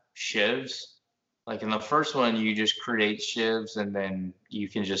have shivs. Like in the first one, you just create shivs and then you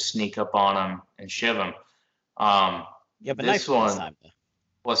can just sneak up on them and shiv them. You have a knife this time.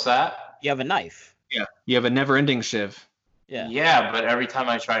 What's that? You have a knife. Yeah, you have a never-ending shiv. Yeah, but every time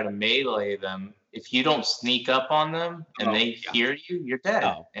I try to melee them, if you don't sneak up on them and they hear you, you're dead.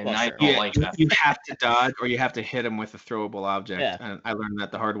 I don't like that. You have to dodge or you have to hit them with a throwable object. Yeah. And I learned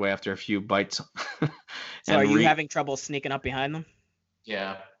that the hard way after a few bites. So are you having trouble sneaking up behind them?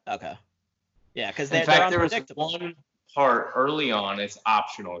 Yeah. Okay. Yeah, because in fact, there was one part early on, it's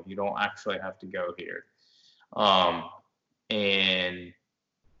optional. You don't actually have to go here. And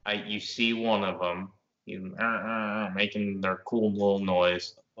you see one of them making their cool little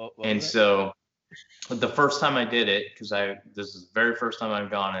noise. And so the first time I did it, because this is the very first time I've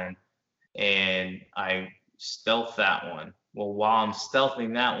gone in, and I stealthed that one. Well, while I'm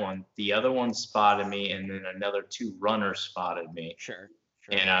stealthing that one, the other one spotted me, and then another 2 runners spotted me. Sure.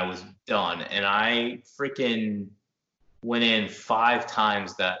 And I was done. And I freaking went in 5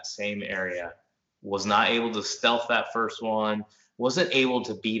 times that same area. Was not able to stealth that first one. Wasn't able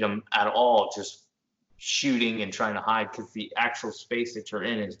to beat them at all, just shooting and trying to hide because the actual space that you're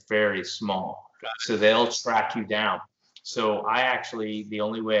in is very small. So they'll track you down. So the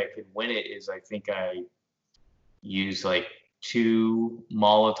only way I could win it is I think I used like 2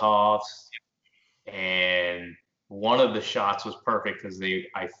 Molotovs, and one of the shots was perfect because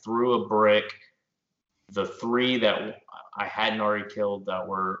I threw a brick. The 3 that I hadn't already killed that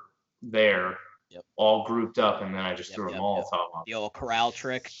were there, all grouped up, and then I just threw a Molotov on. The old corral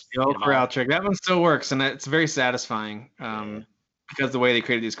trick. The old corral trick. That one still works, and it's very satisfying because the way they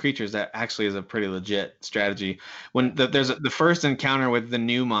created these creatures, that actually is a pretty legit strategy. When there's the first encounter with the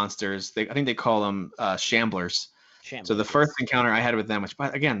new monsters, I think they call them shamblers. So the first encounter I had with them, which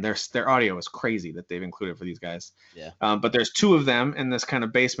again, their audio is crazy that they've included for these guys. Yeah. But there's 2 of them in this kind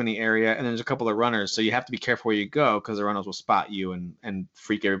of basement-y area, and there's a couple of runners. So you have to be careful where you go because the runners will spot you and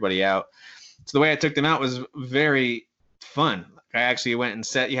freak everybody out. So the way I took them out was very fun. I actually went and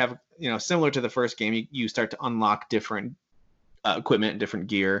set. You have similar to the first game, you start to unlock different equipment and different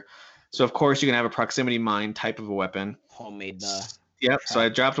gear. So of course you can have a proximity mine type of a weapon. Homemade. Yep. So I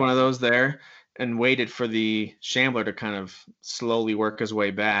dropped one of those there and waited for the shambler to kind of slowly work his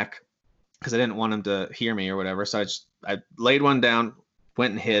way back because I didn't want him to hear me or whatever. So I laid one down,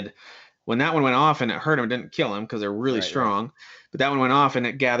 went and hid. When that one went off and it hurt him, it didn't kill him because they're really strong. Right. But that one went off and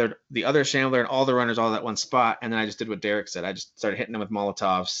it gathered the other shambler and all the runners all at one spot. And then I just did what Derek said. I just started hitting them with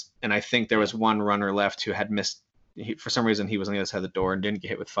Molotovs. And I think there was one runner left who had missed. For some reason, he was on the other side of the door and didn't get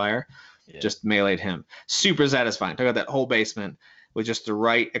hit with fire. Yeah. Just meleeed him. Super satisfying. Took out that whole basement with just the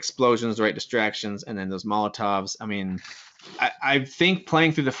right explosions, the right distractions, and then those Molotovs. I mean, I think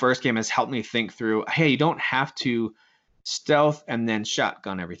playing through the first game has helped me think through, hey, you don't have to stealth and then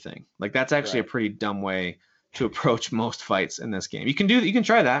shotgun everything. Like that's actually a pretty dumb way to approach most fights in this game. You can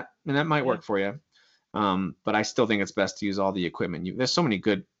try that, and that might work for you. But I still think it's best to use all the equipment. There's so many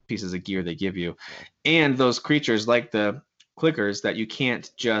good pieces of gear they give you, and those creatures like the clickers that you can't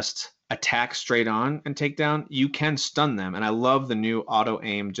just attack straight on and take down. You can stun them, and I love the new auto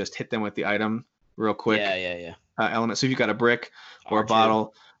aim. Just hit them with the item real quick. Element. So if you've got a brick or a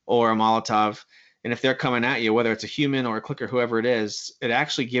bottle or a Molotov, and if they're coming at you, whether it's a human or a clicker, whoever it is, it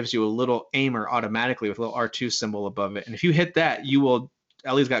actually gives you a little aimer automatically with a little R2 symbol above it. And if you hit that,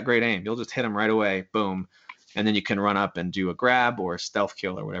 Ellie's got great aim. You'll just hit him right away. Boom. And then you can run up and do a grab or a stealth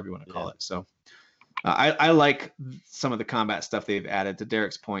kill or whatever you want to call it. So I like some of the combat stuff they've added. To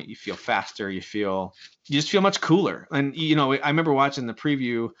Derek's point, you feel faster. You just feel much cooler. And, I remember watching the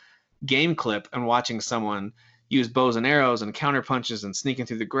preview game clip and watching someone use bows and arrows and counter punches and sneaking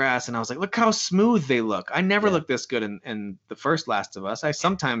through the grass. And I was like, look how smooth they look. I never looked this good in the first Last of Us. I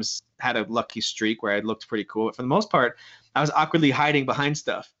sometimes had a lucky streak where I looked pretty cool. But for the most part, I was awkwardly hiding behind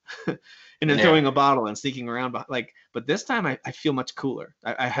stuff and then throwing a bottle and sneaking around. But this time I feel much cooler.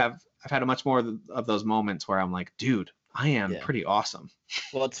 I've had a much more of those moments where I'm like, dude, I am pretty awesome.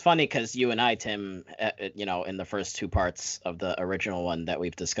 Well, it's funny because you and I, Tim, in the first two parts of the original one that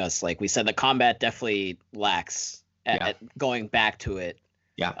we've discussed, like we said, the combat definitely lacks at going back to it.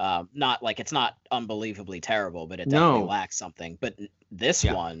 Yeah. Not like it's not unbelievably terrible, but it definitely lacks something. But this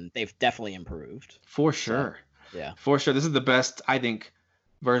one, they've definitely improved. For sure. So, for sure. This is the best, I think,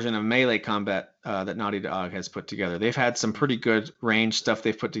 version of melee combat that Naughty Dog has put together. They've had some pretty good range stuff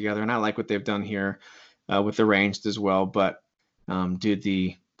they've put together, and I like what they've done here. With the ranged as well, but dude,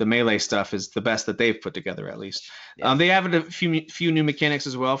 the melee stuff is the best that they've put together, at least. They have a few new mechanics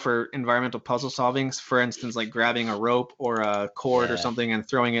as well for environmental puzzle solvings. For instance, like grabbing a rope or a cord or something and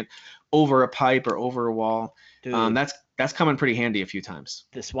throwing it over a pipe or over a wall. Dude, that's come in pretty handy a few times.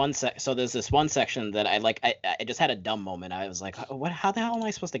 So there's this one section that I like. I just had a dumb moment. I was like, what? How the hell am I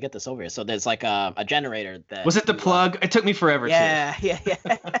supposed to get this over here? So there's like a generator that. Was it the plug? It took me forever. Yeah.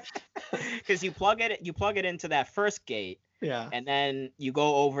 Because you plug it into that first gate. Yeah. And then you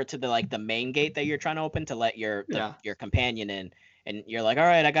go over to the main gate that you're trying to open to let your companion in. And you're like, all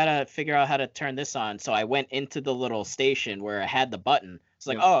right, I gotta figure out how to turn this on. So I went into the little station where I had the button. It's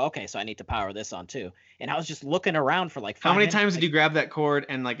like, oh, okay, so I need to power this on too. And I was just looking around for like 5 How many minutes, times did you grab that cord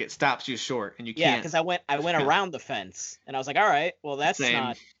and like it stops you short and you can't? Yeah, because I went around the fence and I was like, all right, well that's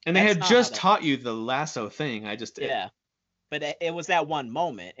not. And they had just taught you the lasso thing. I just did. Yeah, but it was that one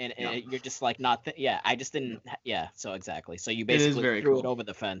moment, and you're just like not. I just didn't. Yeah, so exactly. So you basically threw it over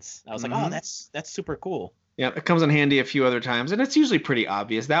the fence. I was like, oh, that's super cool. Yeah, it comes in handy a few other times, and it's usually pretty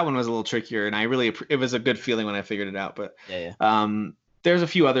obvious. That one was a little trickier, and it was a good feeling when I figured it out. But there's a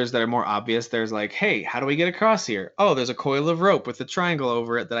few others that are more obvious. There's like, hey, how do we get across here? Oh, there's a coil of rope with a triangle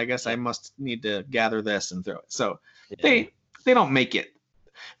over it that I guess I must need to gather this and throw it. So they don't make it.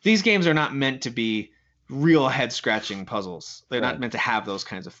 These games are not meant to be real head-scratching puzzles. They're not meant to have those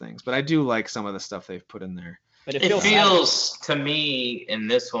kinds of things. But I do like some of the stuff they've put in there. But it feels to me in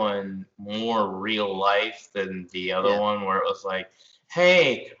this one more real life than the other one where it was like,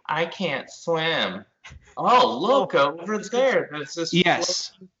 hey, I can't swim. Oh, look over there. There's this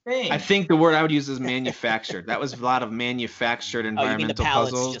thing. I think the word I would use is manufactured. That was a lot of manufactured environmental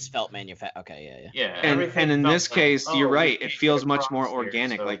puzzles. Pallets just felt manufactured. Okay, yeah. And in this case, you're right. It feels much more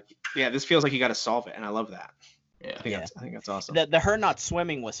organic. So. Like, this feels like you got to solve it, and I love that. Yeah, I think that's awesome. The her not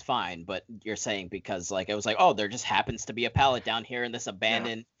swimming was fine, but you're saying because like it was like, oh, there just happens to be a pallet down here in this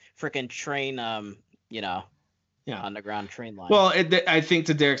abandoned freaking train, underground train line. Well, I think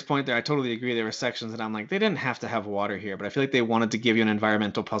to Derek's point there, I totally agree. There were sections that I'm like, they didn't have to have water here, but I feel like they wanted to give you an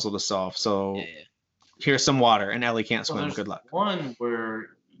environmental puzzle to solve. So here's some water, and Ellie can't swim. Good luck. One where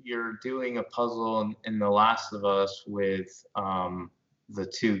you're doing a puzzle in The Last of Us with the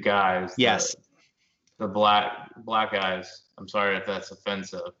two guys. Yes. The black guys. I'm sorry if that's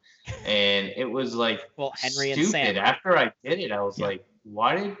offensive. And it was like Henry stupid. and Sam. After I did it, I was like,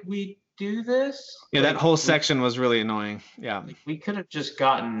 why did we do this? Yeah, that whole section was really annoying. Yeah. We could have just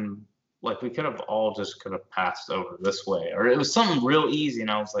gotten, we could have all just could have passed over this way, or it was something real easy.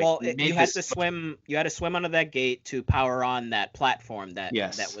 And I was like, well, you had to swim under that gate to power on that platform that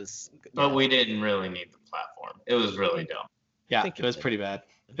was. But we didn't really need the platform. It was really dumb. Yeah, it was pretty bad.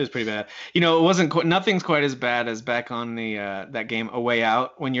 It was pretty bad. It wasn't nothing's quite as bad as back on the that game A Way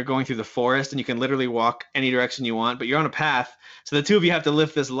Out, when you're going through the forest and you can literally walk any direction you want, but you're on a path. So the two of you have to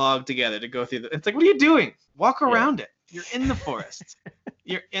lift this log together to go through. It's like, what are you doing? Walk around it. You're in the forest.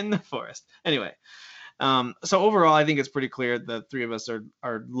 You're in the forest. Anyway, so overall, I think it's pretty clear the three of us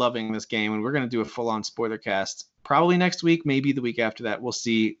are loving this game, and we're going to do a full-on spoiler cast probably next week, maybe the week after that. We'll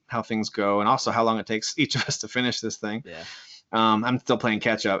see how things go, and also how long it takes each of us to finish this thing. Yeah. I'm still playing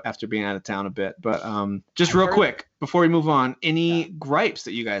catch up after being out of town a bit, but just real quick before we move on, any gripes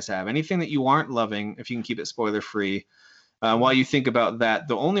that you guys have, anything that you aren't loving, if you can keep it spoiler free, while you think about that.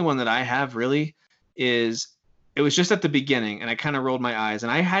 The only one that I have really is, it was just at the beginning and I kind of rolled my eyes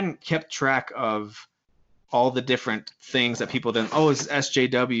and I hadn't kept track of all the different things that people did. Oh, it's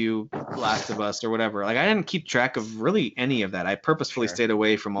SJW Last of Us or whatever. Like, I didn't keep track of really any of that. I purposefully stayed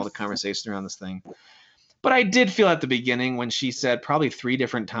away from all the conversation around this thing. But I did feel at the beginning when she said probably 3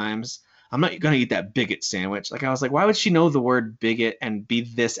 different times, I'm not going to eat that bigot sandwich. Like, I was like, why would she know the word bigot and be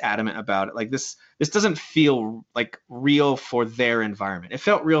this adamant about it? Like, this doesn't feel like real for their environment. It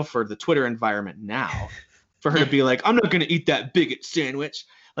felt real for the Twitter environment now, for her to be like, I'm not going to eat that bigot sandwich.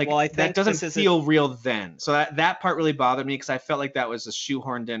 Like, well, I think that doesn't feel real then. So that part really bothered me, because I felt like that was a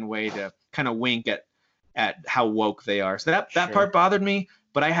shoehorned in way to kind of wink at how woke they are. So that part bothered me.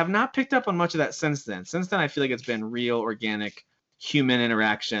 But I have not picked up on much of that since then. Since then, I feel like it's been real, organic, human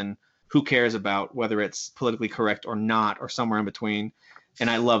interaction. Who cares about whether it's politically correct or not, or somewhere in between? And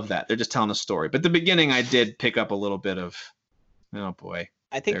I love that. They're just telling a story. But the beginning, I did pick up a little bit of, oh boy.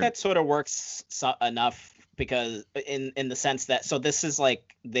 I think that sort of works enough, because in the sense that, so this is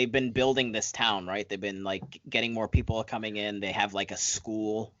like, they've been building this town, right? They've been like getting more people coming in. They have like a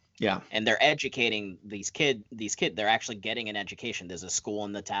school. Yeah. And they're educating these kids. They're actually getting an education. There's a school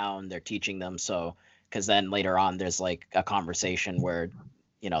in the town. They're teaching them. So, because then later on, there's like a conversation where,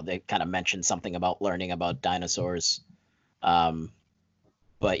 they kind of mention something about learning about dinosaurs.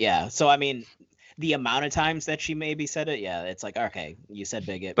 But yeah, so I mean, the amount of times that she maybe said it, it's like, okay, you said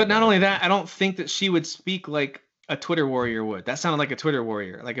bigot. But not only that, I don't think that she would speak like a Twitter warrior would. That sounded like a Twitter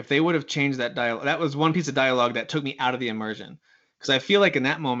warrior. Like, if they would have changed that dialogue, that was one piece of dialogue that took me out of the immersion. Because I feel like in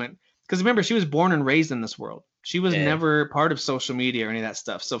that moment, because remember, she was born and raised in this world. She was never part of social media or any of that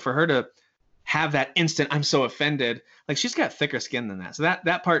stuff. So for her to have that instant, I'm so offended, like, she's got thicker skin than that. So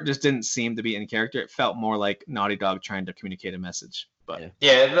that part just didn't seem to be in character. It felt more like Naughty Dog trying to communicate a message. But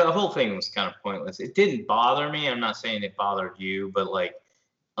yeah, the whole thing was kind of pointless. It didn't bother me. I'm not saying it bothered you, but like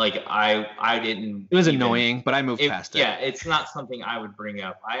I didn't. It was annoying, but I moved past it. Yeah, it's not something I would bring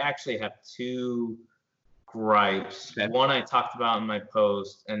up. I actually have 2 gripes. Okay. One I talked about in my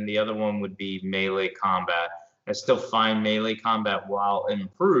post, and the other one would be melee combat. I still find melee combat, while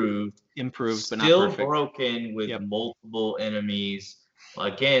improved, but not still broken with multiple enemies.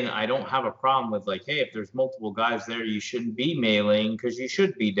 Again, I don't have a problem with like, hey, if there's multiple guys there, you shouldn't be meleeing because you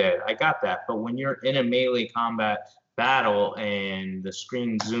should be dead. I got that. But when you're in a melee combat battle and the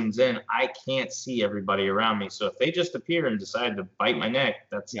screen zooms in, I can't see everybody around me. So if they just appear and decide to bite my neck,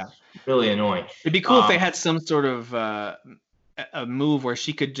 that's really annoying. It'd be cool if they had some sort of a move where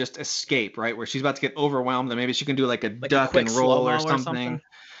she could just escape, right? Where she's about to get overwhelmed, and maybe she can do like a duck and roll or something.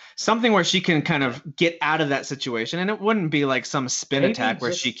 Something where she can kind of get out of that situation, and it wouldn't be like some spin attack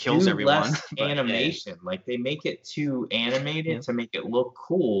where she kills everyone. Less animation, like they make it too animated to make it look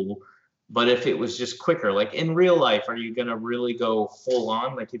cool. But if it was just quicker, like in real life, are you gonna really go full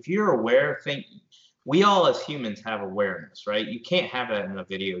on? Like if you're aware, we all as humans have awareness, right? You can't have that in a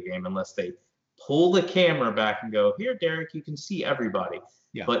video game unless they pull the camera back and go, here, Derek, you can see everybody.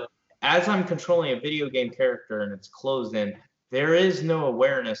 Yeah. But as I'm controlling a video game character and it's closed in, there is no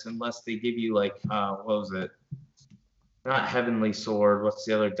awareness unless they give you like, what was it? Not Heavenly Sword. What's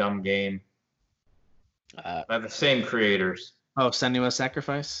the other dumb game? By the same creators. Oh, Senua's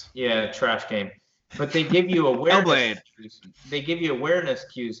Sacrifice? Yeah, trash game. But they give you awareness cues. They give you awareness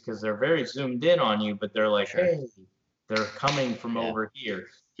cues because they're very zoomed in on you, but they're like, hey, they're coming from over here.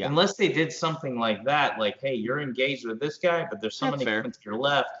 Yeah. Unless they did something like that, like, hey, you're engaged with this guy, but there's somebody coming to your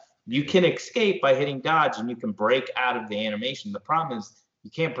left. You can escape by hitting dodge, and you can break out of the animation. The problem is You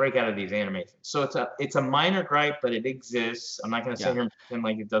can't break out of these animations. So it's a minor gripe, but it exists. I'm not going to sit here and pretend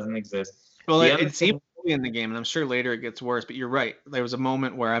like it doesn't exist. Well, it's even early in the game, and I'm sure later it gets worse, but you're right. There was a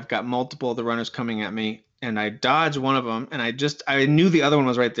moment where I've got multiple of the runners coming at me, and I dodged one of them, and I knew the other one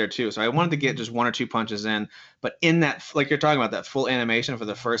was right there too. So I wanted to get just 1 or 2 punches in, but in that, like you're talking about, that full animation for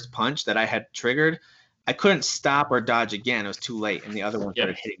the first punch that I had triggered, I couldn't stop or dodge again. It was too late, and the other one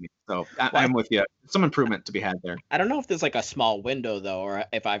started hitting me. So I'm with you. Some improvement to be had there. I don't know if there's like a small window though, or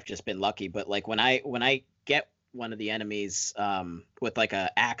if I've just been lucky, but like when I get one of the enemies with like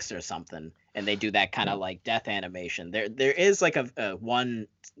a axe or something, and they do that kind of like death animation, there is like a 1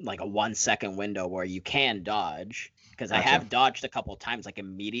 second window where you can dodge, because I have dodged a couple times like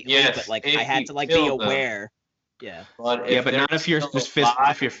immediately, but like I had to like be aware. Yeah. But not if you're just fist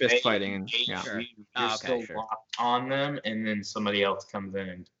fighting, and you're still locked on them, and then somebody else comes in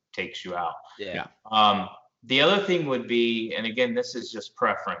and takes you out. Yeah. The other thing would be, and again, this is just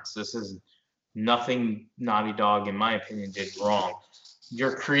preference. This is nothing Naughty Dog, in my opinion, did wrong.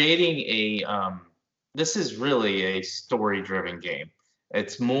 You're creating this is really a story-driven game.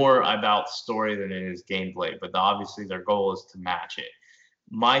 It's more about story than it is gameplay, but obviously their goal is to match it.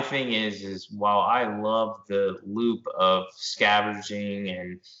 My thing is while I love the loop of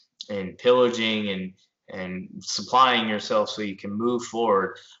scavenging and pillaging and supplying yourself so you can move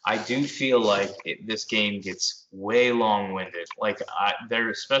forward, I do feel like this game gets way long-winded. Like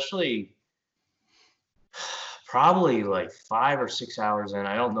they're especially probably like 5 or 6 hours in.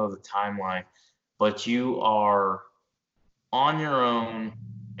 I don't know the timeline, but you are on your own,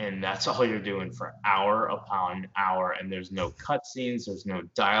 and that's all you're doing for hour upon hour, and there's no cutscenes, there's no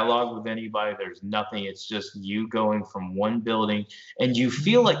dialogue with anybody, there's nothing. It's just you going from one building, and you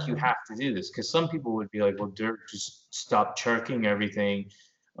feel like you have to do this, because some people would be like, well, Dirk, just stop churking everything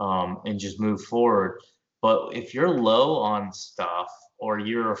and just move forward. But if you're low on stuff, or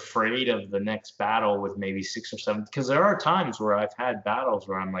you're afraid of the next battle with maybe 6 or 7, because there are times where I've had battles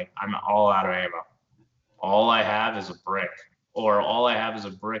where I'm like, I'm all out of ammo. All I have is a brick, or all I have is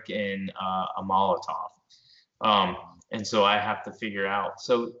a brick and a Molotov. And so I have to figure out.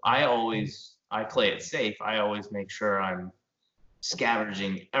 So I play it safe. I always make sure I'm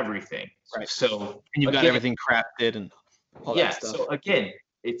scavenging everything. Right. So and you've got everything crafted and all that stuff. So again,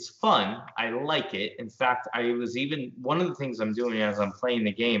 it's fun. I like it. In fact, one of the things I'm doing as I'm playing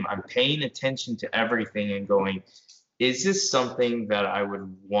the game, I'm paying attention to everything and going, is this something that I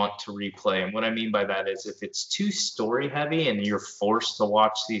would want to replay? And what I mean by that is if it's too story heavy and you're forced to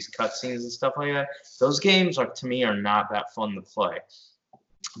watch these cutscenes and stuff like that, those games to me are not that fun to play.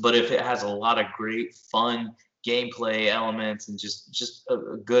 But if it has a lot of great fun gameplay elements and just a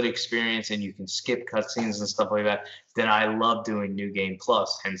good experience, and you can skip cutscenes and stuff like that, then I love doing New Game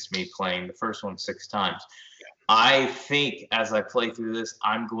Plus, hence me playing the first one 6 times. I think as I play through this,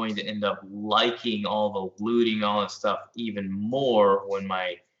 I'm going to end up liking all the looting, all that stuff even more when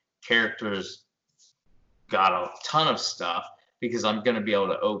my characters got a ton of stuff, because I'm going to be able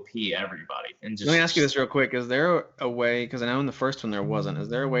to OP everybody. And just let me ask you this real quick. Is there a way, because I know in the first one there wasn't, is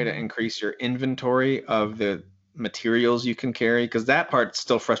there a way to increase your inventory of the materials you can carry? Because that part's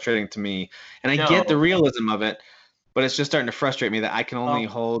still frustrating to me. And I get the realism of it, but it's just starting to frustrate me that I can only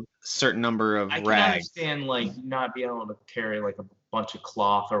hold a certain number of rags. I can understand like not being able to carry like a bunch of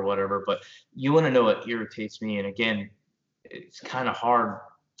cloth or whatever, but you want to know what irritates me. And again, it's kind of hard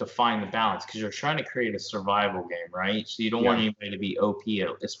to find the balance, because you're trying to create a survival game, right? So you don't want anybody to be OP,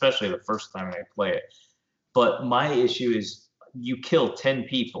 especially the first time I play it. But my issue is you kill 10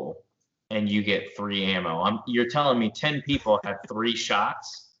 people and you get 3 ammo. You're telling me 10 people have 3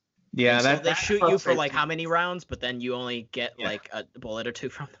 shots? Yeah, so they shoot you for like how many rounds, but then you only get like a bullet or 2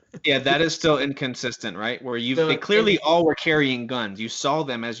 from them. Yeah, that is still inconsistent, right? Where they clearly all were carrying guns. You saw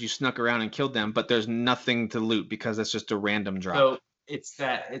them as you snuck around and killed them, but there's nothing to loot because it's just a random drop. So it's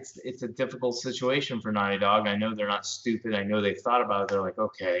a difficult situation for Naughty Dog. I know they're not stupid. I know they've thought about it. They're like,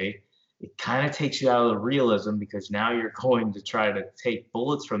 okay, it kind of takes you out of the realism, because now you're going to try to take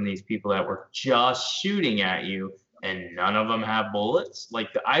bullets from these people that were just shooting at you, and none of them have bullets.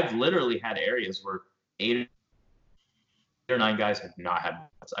 Like I've literally had areas where 8 or 9 guys have not had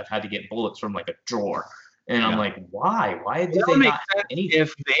bullets. I've had to get bullets from like a drawer. And I'm like, why? Why did they not have anything?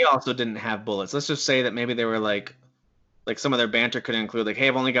 If they also didn't have bullets, let's just say that maybe they were like some of their banter could include like, hey,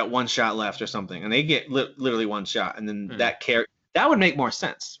 I've only got 1 shot left or something, and they get literally 1 shot, and then that would make more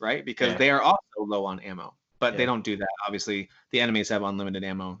sense, right? Because they are also low on ammo, but they don't do that. Obviously, the enemies have unlimited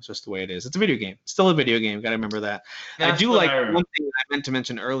ammo. It's just the way it is. It's a video game. Still a video game. Got to remember that. I do like one thing I meant to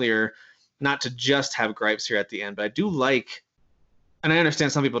mention earlier, not to just have gripes here at the end, but I do like, and I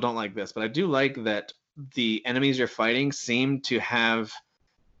understand some people don't like this, but I do like that the enemies you're fighting seem to have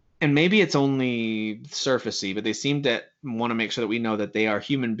and maybe it's only surfacey, but they seem to want to make sure that we know that they are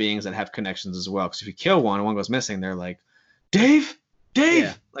human beings that have connections as well. Because if you kill one and one goes missing, they're like, Dave,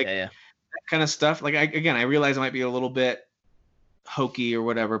 Yeah. like yeah. that kind of stuff. Like I realize it might be a little bit hokey or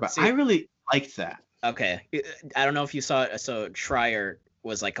whatever, but See- I really liked that. Okay. I don't know if you saw it. So Schreier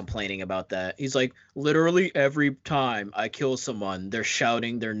was like complaining about that. He's like, literally every time I kill someone, they're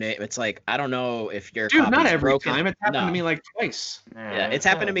shouting their name. It's like, I don't know if your Dude, not copy's every broken. time. It's happened No. to me like twice. Yeah, it's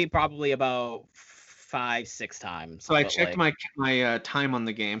happened to me probably about 5-6 times. So I but, checked like, my time on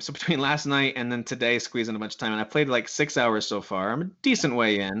the game. So between last night and then today, squeezing a bunch of time, and I played like 6 hours so far. I'm a decent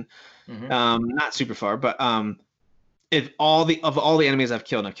way in, not super far, but if all the enemies I've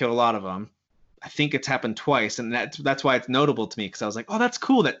killed a lot of them. I think it's happened twice, and that's why it's notable to me, because I was like, oh, that's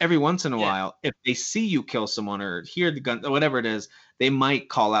cool that every once in a while, if they see you kill someone or hear the gun or whatever it is, they might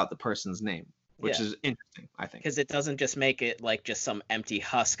call out the person's name, which is interesting, I think. Because it doesn't just make it like just some empty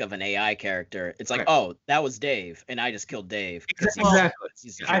husk of an AI character. It's like, Right. oh, that was Dave, and I just killed Dave. 'cause he's- Exactly.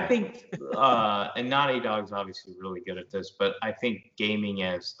 he's a I jerk. think, and Naughty Dog's obviously really good at this, but I think gaming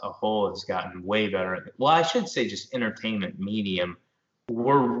as a whole has gotten way better at it. Well, I should say just entertainment medium.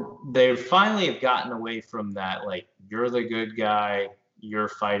 They finally have gotten away from that, like, you're the good guy, you're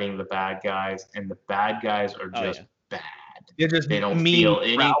fighting the bad guys, and the bad guys are Oh, just yeah. bad. They're just They don't mean, feel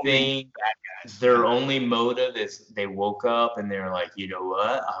growling anything. bad guys. Their only motive is they woke up and they're like, you know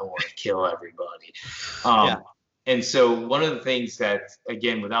what? I want to kill everybody. Yeah. And so one of the things that,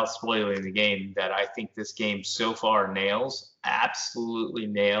 again, without spoiling the game, that I think this game so far absolutely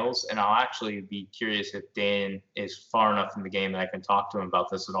nails, and I'll actually be curious if Dan is far enough in the game that I can talk to him about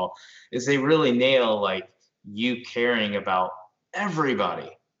this at all, is they really nail, like, you caring about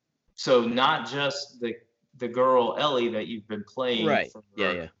everybody. So not just the girl Ellie that you've been playing. Right.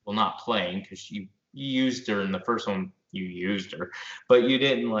 Yeah. Well, not playing, because you used her in the first one. You used her, but you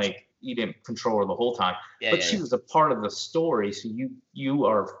didn't control her the whole time. But she was a part of the story, so you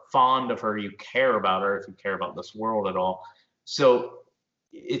are fond of her. You care about her if you care about this world at all. So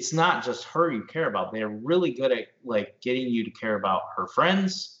it's not just her you care about. They're really good at, like, getting you to care about her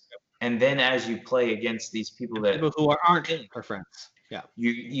friends, and then as you play against these people People who aren't her friends. Yeah.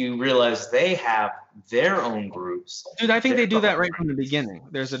 you realize they have their own groups. Dude, I think they do that Their right from the beginning.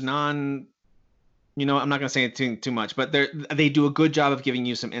 There's a I'm not going to say it too much, but they do a good job of giving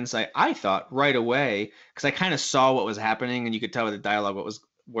you some insight, I thought, right away, because I kind of saw what was happening, and you could tell with the dialogue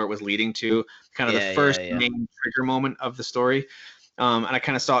where it was leading to, kind of the first main trigger moment of the story. And I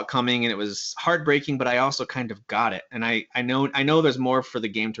kind of saw it coming, and it was heartbreaking, but I also kind of got it. And I know there's more for the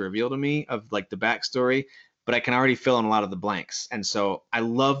game to reveal to me of, like, the backstory, but I can already fill in a lot of the blanks. And so I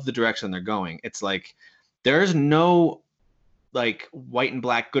love the direction they're going. It's like there's no, like, white and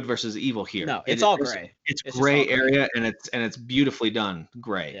black, good versus evil here. No, it's all gray. It's It's gray just all gray. area, and it's beautifully done.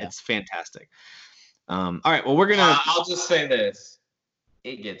 Gray. Yeah. It's fantastic. All right. Well, we're gonna. I'll just say this: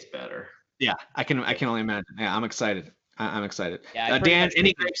 it gets better. Yeah, I can only imagine. Yeah, I'm excited. I'm excited. Yeah, I pretty Dan, much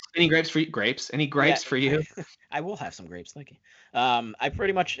any think- grapes for you? Any grapes for you? I will have some grapes, thank you. I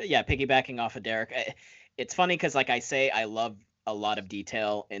pretty much, piggybacking off of Derek. It's funny because, like I say, I love a lot of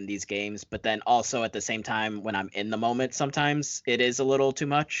detail in these games, but then also at the same time, when I'm in the moment, sometimes it is a little too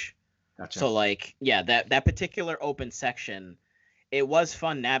much. Gotcha. So, like, that particular open section, it was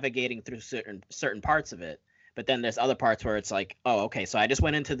fun navigating through certain parts of it, but then there's other parts where it's like, oh, okay, so I just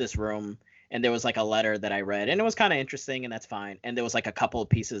went into this room and there was, like, a letter that I read, and it was kind of interesting, and that's fine. And there was, like, a couple of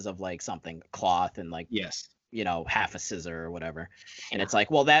pieces of, like, something, cloth and, like, yes. half a scissor or whatever. And it's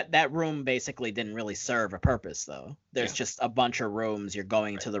like, well, that room basically didn't really serve a purpose, though. There's just a bunch of rooms. You're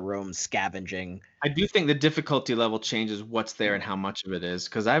going to the rooms, scavenging. I do think the difficulty level changes what's there and how much of it is,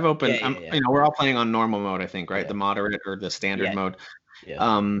 because I've opened. Yeah. We're all playing on normal mode, I think, right? Yeah. The moderate or the standard Yeah. mode.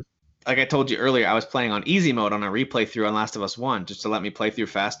 Yeah. Like I told you earlier, I was playing on easy mode on a replay through on Last of Us 1 just to let me play through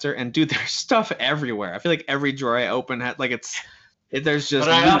faster. And dude, there's stuff everywhere. I feel like every drawer I open had like there's just.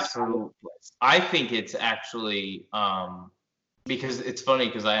 But I think it's actually because it's funny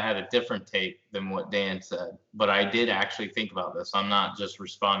because I had a different take than what Dan said, but I did actually think about this. I'm not just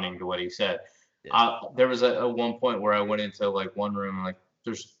responding to what he said. Yeah. There was a one point where I went into, like, one room and, like,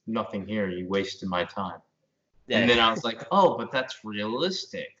 there's nothing here. You wasted my time. And then I was like, oh, but that's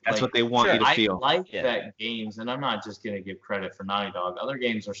realistic. That's Like, what they want you to feel. I like Yeah. that games, and I'm not just going to give credit for Naughty Dog. Other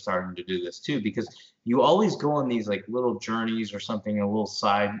games are starting to do this too, because you always go on these, like, little journeys or something, in little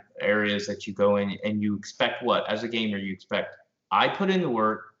side areas that you go in, and you expect what? As a gamer, you expect, I put in the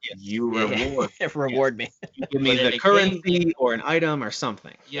work, you reward. Reward me. You give me But in the a currency or an item or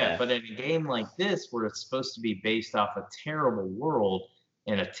something. Yeah, Yeah. but in a game like this, where it's supposed to be based off a terrible world,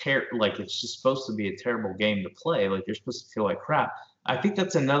 in like it's just supposed to be a terrible game to play. Like you're supposed to feel like crap. I think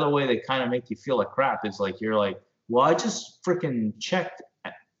that's another way they kind of make you feel like crap. Is like you're like, well, I just freaking checked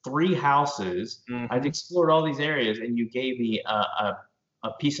 3 houses. I've explored all these areas, and you gave me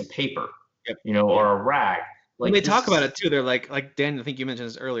a piece of paper, you know, or a rag. Like when they talk about it too, they're like Dan, I think you mentioned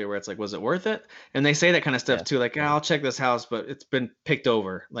this earlier, where it's like, was it worth it? And they say that kind of stuff too, like, I'll check this house, but it's been picked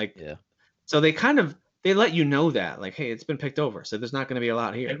over. Like, so they let you know that, like, hey, it's been picked over, so there's not going to be a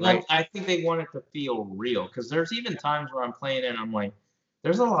lot here. Right? I think they want it to feel real, because there's even times where I'm playing it and I'm like,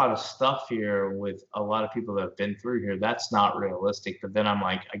 there's a lot of stuff here with a lot of people that have been through here. That's not realistic. But then I'm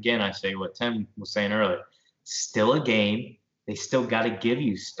like, again, I say what Tim was saying earlier, still a game. They still got to give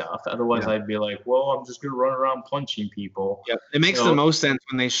you stuff. Otherwise, I'd be like, well, I'm just going to run around punching people. Yep. It makes the most sense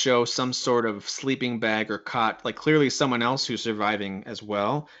when they show some sort of sleeping bag or cot. Like clearly someone else who's surviving as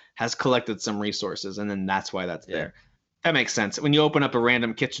well has collected some resources, and then that's why that's there. That makes sense. When you open up a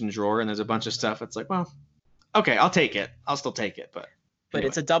random kitchen drawer and there's a bunch of stuff, it's like, well, okay, I'll take it. I'll still take it. But anyway.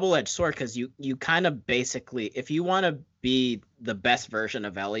 It's a double-edged sword, because you kind of basically, if you want to be the best version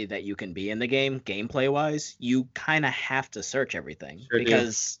of Ellie that you can be in the game, gameplay-wise, you kind of have to search everything.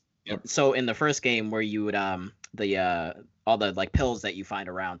 Because so in the first game where you would all the like pills that you find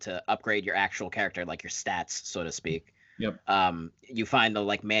around to upgrade your actual character, like your stats, so to speak. You find the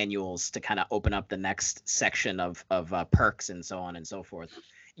like manuals to kind of open up the next section of perks and so on and so forth.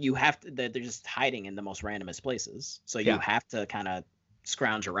 You have to, they're just hiding in the most randomest places. So you have to kind of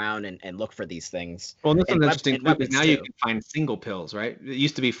scrounge around and look for these things. Well, this one's interesting because now you can find single pills, right? It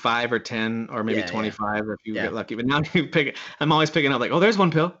used to be 5 or 10 or maybe 25 if you get lucky. But now you I'm always picking up like, oh, there's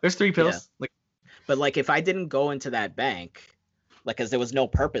 1 pill, there's 3 pills. Like, but like if I didn't go into that bank, like, because there was no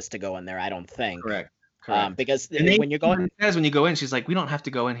purpose to go in there, I don't think. Correct. Because when you're going, says when you go in, she's like, we don't have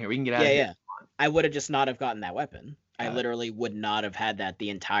to go in here. We can get out of here. I would have just not have gotten that weapon. I literally would not have had that the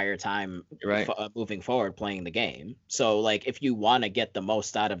entire time moving forward playing the game. So like if you want to get the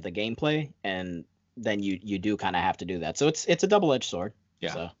most out of the gameplay, and then you do kind of have to do that. So it's a double-edged sword.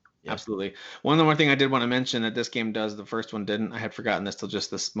 Absolutely. One more thing I did want to mention that this game does, the first one didn't. I had forgotten this till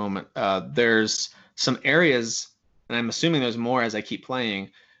just this moment. There's some areas, and I'm assuming there's more as I keep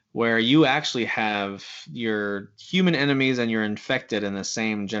playing, where you actually have your human enemies and your infected in the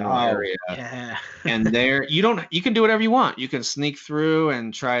same general area. And there you can do whatever you want. You can sneak through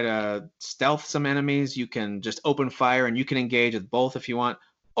and try to stealth some enemies. You can just open fire and you can engage with both if you want.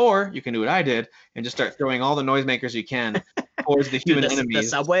 Or you can do what I did and just start throwing all the noisemakers you can towards the human enemies. The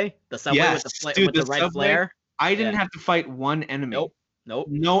subway with the red flare. I didn't have to fight one enemy. Nope.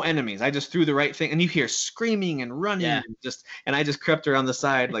 No enemies. I just threw the right thing, and you hear screaming and running, and I just crept around the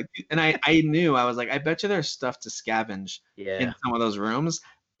side, like, and I knew, I was like, I bet you there's stuff to scavenge in some of those rooms,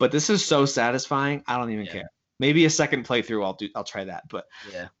 but this is so satisfying. I don't even care. Maybe a second playthrough, I'll try that, but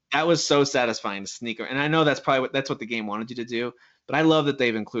that was so satisfying to sneak. And I know that's what the game wanted you to do, but I love that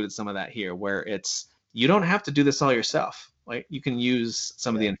they've included some of that here, where you don't have to do this all yourself. Like you can use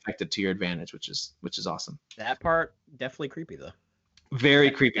some of the infected to your advantage, which is awesome. That part definitely creepy though.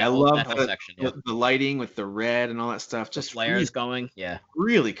 Very creepy. I love the lighting with the red and all that stuff. Just flares going. Yeah.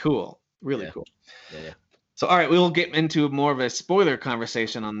 Really cool. Really cool. Yeah. So, all right, we will get into more of a spoiler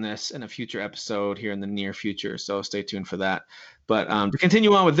conversation on this in a future episode here in the near future. So stay tuned for that. But to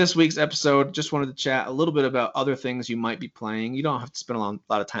continue on with this week's episode, just wanted to chat a little bit about other things you might be playing. You don't have to spend a lot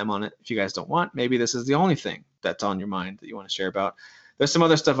of time on it if you guys don't want. Maybe this is the only thing that's on your mind that you want to share about. There's some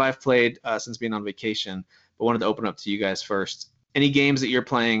other stuff I've played since being on vacation, but wanted to open up to you guys first. Any games that you're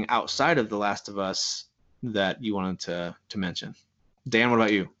playing outside of The Last of Us that you wanted to mention? Dan, what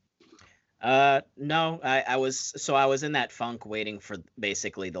about you? No, I was in that funk waiting for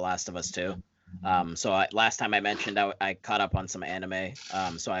basically The Last of Us 2. Last time I mentioned I caught up on some anime.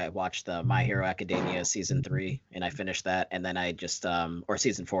 So I watched the My Hero Academia season 3 and I finished that, and then I just or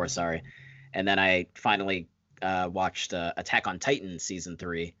season 4, sorry, and then I finally watched Attack on Titan season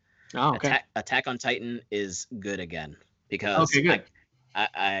 3. Oh, okay. Attack on Titan is good again. Because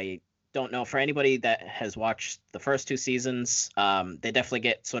I don't know, for anybody that has watched the first 2 seasons, they definitely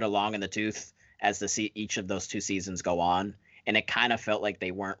get sort of long in the tooth as each of those 2 seasons go on. And it kind of felt like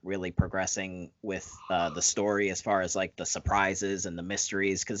they weren't really progressing with the story as far as like the surprises and the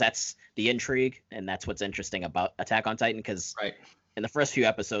mysteries, because that's the intrigue. And that's what's interesting about Attack on Titan, because in the first few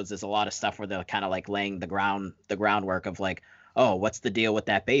episodes, there's a lot of stuff where they're kind of like laying the groundwork of like, oh, what's the deal with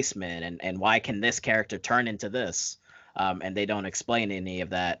that basement? And why can this character turn into this? And they don't explain any of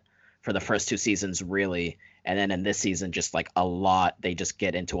that for the first 2 seasons, really. And then in this season, just like they just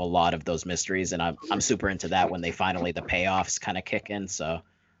get into a lot of those mysteries. And I'm super into that when they finally, the payoffs kind of kick in. So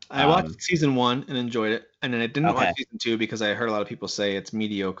I watched season 1 and enjoyed it, and then I didn't Okay. watch season 2 because I heard a lot of people say it's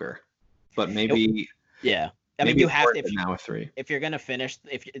mediocre. But maybe Yeah. I mean, maybe you it's have worth to, it now with 3. if you're gonna finish,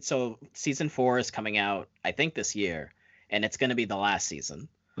 so season 4 is coming out, I think this year, and it's gonna be the last season.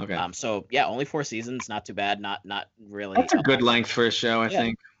 Okay. So yeah, only 4 seasons, not too bad, not really. That's a good length for a show, I Yeah.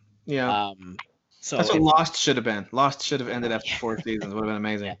 think. Yeah. So That's what if- Lost should have been. Lost should have ended after Yeah. 4 seasons. Would have been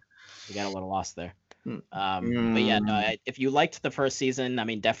amazing. Yeah. We got a little lost there. Mm. But yeah, no, if you liked the first season, I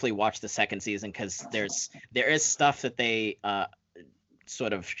mean, definitely watch the second season, because there is stuff that they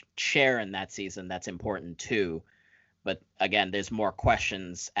sort of share in that season that's important too. But again, there's more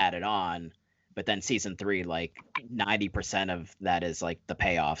questions added on. But then season 3, like 90% of that is like the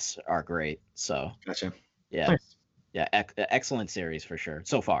payoffs are great. So Gotcha. yeah, Nice. yeah, excellent series for sure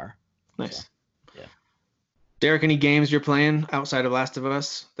so far. Nice. Yeah. Derek, any games you're playing outside of Last of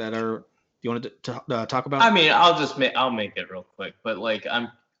Us that are you wanted to talk about? I mean, I'll make it real quick, but like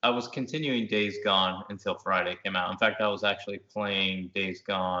I was continuing Days Gone until Friday came out. In fact, I was actually playing Days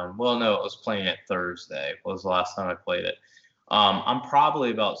Gone. Well, no, I was playing it Thursday. Was the last time I played it. I'm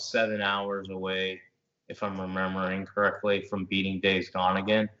probably about 7 hours away, if I'm remembering correctly, from beating Days Gone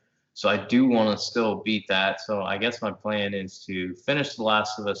again. So I do want to still beat that. So I guess my plan is to finish The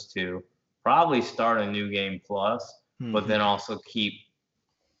Last of Us 2, probably start a New Game Plus, but then also keep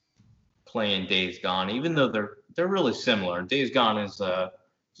playing Days Gone, even though they're really similar. Days Gone is a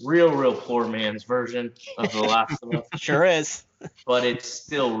real poor man's version of The Last of Us, Sure is. but it's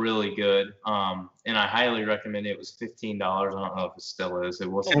still really good. And I highly recommend it. It was $15. I don't know if it still is.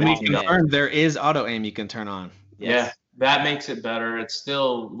 It was And we $15. confirmed there is auto aim you can turn on. Yes. Yeah, that makes it better. It's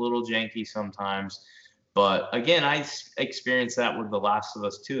still a little janky sometimes. But again, I experienced that with The Last of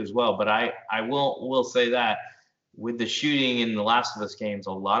Us 2 as well. But I will say that with the shooting in The Last of Us games,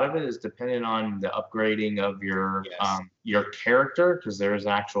 a lot of it is dependent on the upgrading of your character, because there's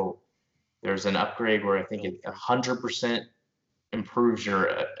an upgrade where I think it 100% improves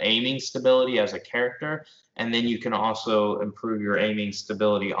your aiming stability as a character, and then you can also improve your aiming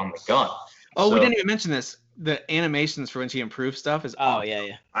stability on the gun. Oh, we So- didn't even mention this. The animations for when she improves stuff is Oh awesome.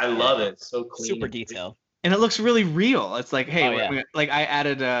 yeah. I love it. It's so clean. Super detailed. And it looks really real. It's like, hey, Oh, yeah. like I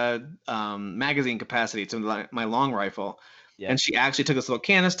added a magazine capacity to my long rifle, Yeah. and she actually took this little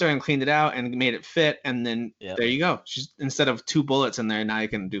canister and cleaned it out and made it fit, and then Yep. there you go. She's instead of 2 bullets in there, now you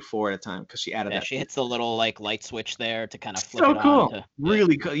can do 4 at a time because she added Yeah, that. she hits the little like light switch there to kind of flip So it cool. on. Yeah.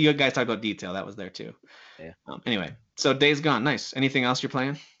 Really cool. You guys talked about detail. That was there too. Yeah. Anyway, so Days Gone. Nice. Anything else you're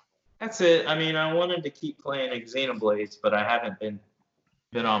playing? That's it. I mean, I wanted to keep playing Xenoblades, but I haven't been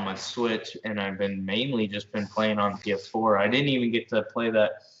on my Switch, and I've been mainly just been playing on PS4. I didn't even get to play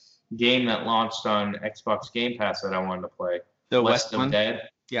that game that launched on Xbox Game Pass that I wanted to play. The West West of one? Dead.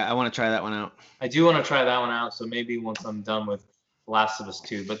 Yeah, I want to try that one out. I do want to try that one out, so maybe once I'm done with Last of Us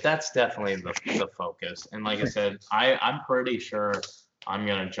 2, but that's definitely the focus. And like I said, I'm pretty sure I'm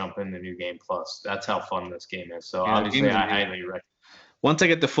going to jump into New Game Plus. That's how fun this game is. So Yeah, the obviously, game's I amazing. highly recommend. Once I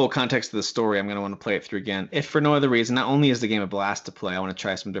get the full context of the story, I'm going to want to play it through again. If for no other reason, not only is the game a blast to play, I want to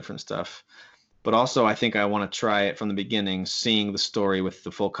try some different stuff. But also, I think I want to try it from the beginning, seeing the story with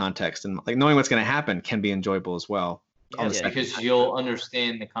the full context. And like knowing what's going to happen can be enjoyable as well. On the Yes, second because time. you'll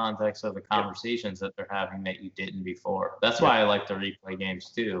understand the context of the conversations that they're having that you didn't before. That's why I like to replay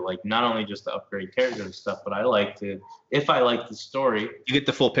games too. Like not only just to upgrade characters and stuff, but I like to, if I like the story, You get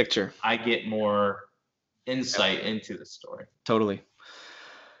the full picture. I get more insight into the story. Totally.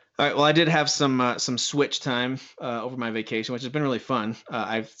 All right. Well, I did have some Switch time over my vacation, which has been really fun.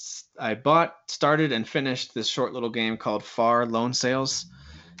 I started and finished this short little game called Far Lone Sails.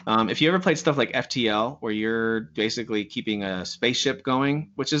 If you ever played stuff like FTL, where you're basically keeping a spaceship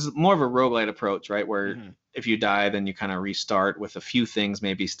going, which is more of a roguelite approach, right? Where Mhm. if you die, then you kind of restart with a few things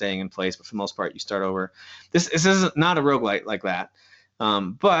maybe staying in place, but for the most part, you start over. This is not a roguelite like that,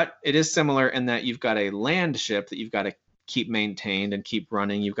 but it is similar in that you've got a land ship that you've got to keep maintained and keep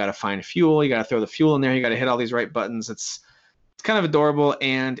running. You've got to find fuel. You got to throw the fuel in there. You got to hit all these right buttons. It's kind of adorable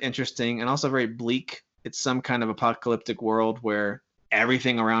and interesting, and also very bleak. It's some kind of apocalyptic world where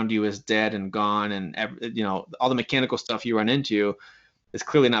everything around you is dead and gone, and all the mechanical stuff you run into has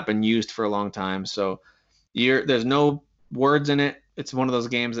clearly not been used for a long time. So there's no words in it. It's one of those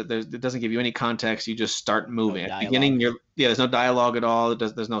games that it doesn't give you any context. You just start moving. At the beginning, there's no dialogue at all.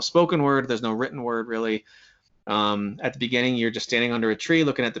 There's no spoken word. There's no written word really. At the beginning, you're just standing under a tree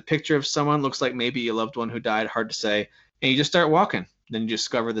looking at the picture of someone. Looks like maybe a loved one who died. Hard to say. And you just start walking. Then you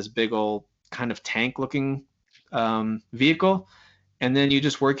discover this big old kind of tank-looking vehicle. And then you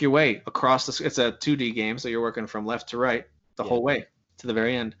just work your way across this. It's a 2D game, so you're working from left to right the whole way to the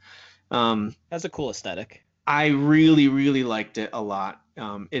very end. That's a cool aesthetic. I really, really liked it a lot.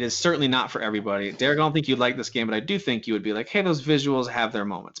 It is certainly not for everybody. Derek, I don't think you'd like this game, but I do think you would be like, hey, those visuals have their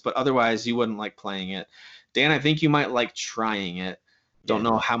moments, but otherwise you wouldn't like playing it. Dan, I think you might like trying it. Don't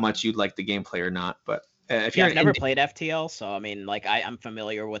know how much you'd like the gameplay or not, but if you're I've never played FTL, so I mean, like I'm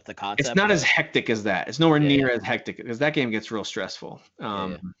familiar with the concept. It's not as hectic as that. It's nowhere near as hectic because that game gets real stressful.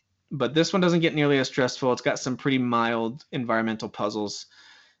 But this one doesn't get nearly as stressful. It's got some pretty mild environmental puzzles.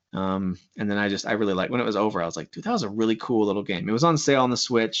 And then I really liked when it was over. I was like, dude, that was a really cool little game. It was on sale on the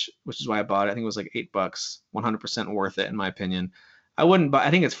Switch, which is why I bought it. I think it was like $8, 100% worth it in my opinion. I wouldn't buy.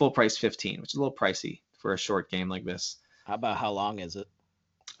 I think it's full price 15, which is a little pricey for a short game like this. How long is it?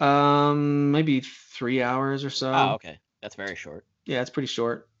 Maybe 3 hours or so. Oh, okay, that's very short. Yeah, it's pretty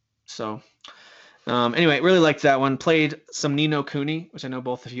short. So, anyway, really liked that one. Played some Ni no Kuni, which I know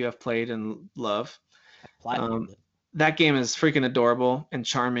both of you have played and love. That game is freaking adorable and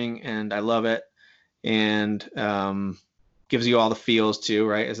charming, and I love it. And gives you all the feels too,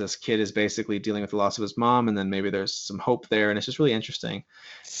 right? As this kid is basically dealing with the loss of his mom, and then maybe there's some hope there, and it's just really interesting.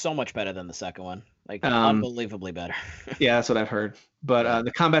 So much better than the second one, like unbelievably better. Yeah, that's what I've heard. But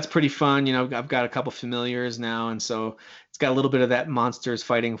the combat's pretty fun. You know, I've got a couple familiars now, and so it's got a little bit of that monsters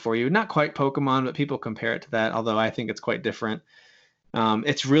fighting for you. Not quite Pokemon, but people compare it to that, although I think it's quite different.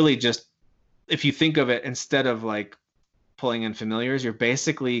 It's really just, if you think of it, instead of like pulling in familiars, you're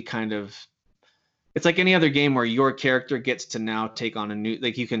basically kind of, it's like any other game where your character gets to now take on a new,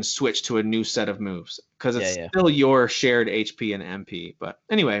 like you can switch to a new set of moves because it's still your shared HP and MP. But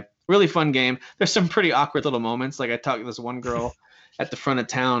anyway, really fun game. There's some pretty awkward little moments. Like I talked to this one girl at the front of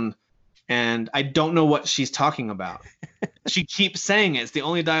town and I don't know what she's talking about. She keeps saying it. It's the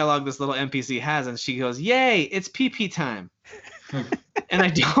only dialogue this little NPC has. And she goes, yay, it's pee time. And I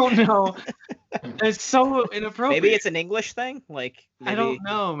don't know. It's so inappropriate. Maybe it's an English thing. Like maybe... I don't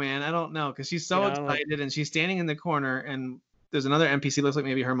know, man. I don't know because she's so excited and she's standing in the corner and there's another NPC looks like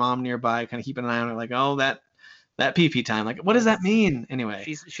maybe her mom nearby, kind of keeping an eye on her, like, oh, that pee time. Like, what does that mean? Anyway,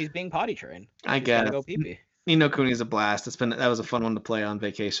 she's being potty trained. I guess. Go pee. Ni no Kuni is a blast. That was a fun one to play on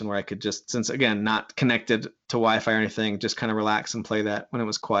vacation where I could just, since again not connected to Wi-Fi or anything, just kind of relax and play that when it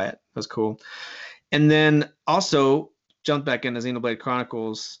was quiet. It was cool. And then also jumped back into Xenoblade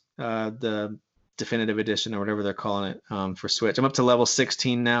Chronicles, the definitive edition or whatever they're calling it, for Switch. I'm up to level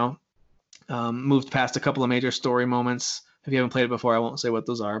 16 now. Moved past a couple of major story moments. If you haven't played it before, I won't say what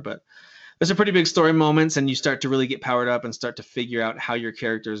those are, but there's some pretty big story moments and you start to really get powered up and start to figure out how your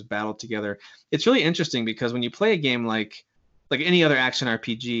characters battle together. It's really interesting because when you play a game like any other action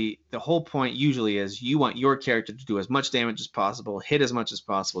RPG, the whole point usually is you want your character to do as much damage as possible, hit as much as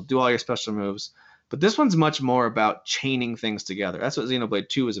possible, do all your special moves. But this one's much more about chaining things together. That's what Xenoblade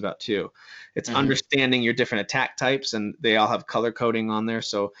 2 is about too. It's understanding your different attack types, and they all have color coding on there.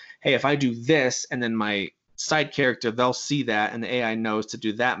 So, hey, if I do this, and then my side character, they'll see that, and the AI knows to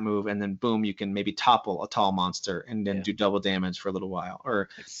do that move, and then boom, you can maybe topple a tall monster and then do double damage for a little while, or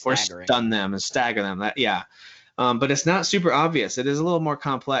stun them and stagger them. But it's not super obvious. It is a little more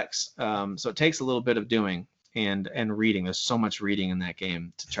complex. So it takes a little bit of doing. And reading. There's so much reading in that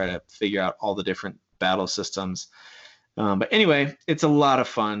game to try to figure out all the different battle systems. But anyway, it's a lot of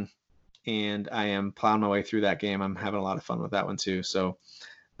fun, and I am plowing my way through that game. I'm having a lot of fun with that one too. So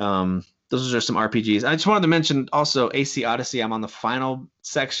those are some RPGs. I just wanted to mention also AC Odyssey. I'm on the final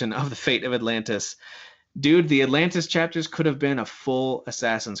section of the Fate of Atlantis. Dude, the Atlantis chapters could have been a full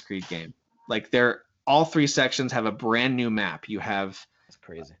Assassin's Creed game. Like all 3 sections have a brand new map. You have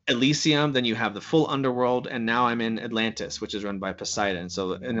crazy Elysium, then you have the full underworld, and now I'm in Atlantis, which is run by Poseidon.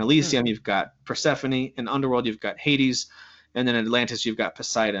 So in Elysium you've got Persephone, in Underworld you've got Hades, and then in Atlantis you've got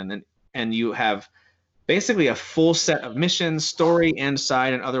Poseidon, and you have basically a full set of missions, story and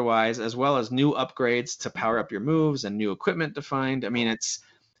side and otherwise, as well as new upgrades to power up your moves and new equipment to find. I mean,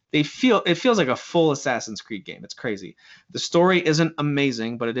 it feels like a full Assassin's Creed game. It's crazy. The story isn't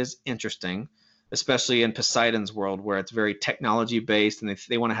amazing, but it is interesting, especially in Poseidon's world where it's very technology based and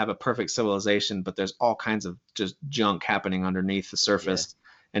they want to have a perfect civilization, but there's all kinds of just junk happening underneath the surface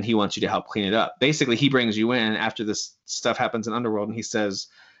and he wants you to help clean it up. Basically, he brings you in after this stuff happens in Underworld and he says,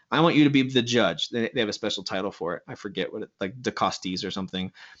 I want you to be the judge. They have a special title for it. I forget what like De Costes or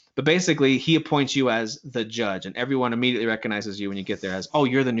something. But basically, he appoints you as the judge and everyone immediately recognizes you when you get there as, oh,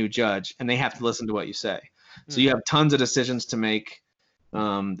 you're the new judge, and they have to listen to what you say. So you have tons of decisions to make.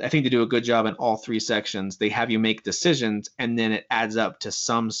 I think they do a good job in all 3 sections. They have you make decisions, and then it adds up to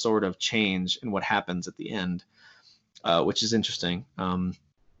some sort of change in what happens at the end, which is interesting. The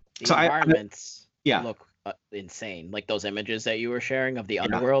environments look insane. Like those images that you were sharing of the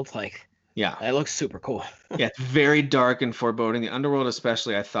underworld, like Yeah. That looks super cool. Yeah, it's very dark and foreboding. The underworld,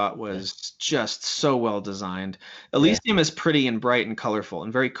 especially, I thought was just so well designed. Elysium is pretty and bright and colorful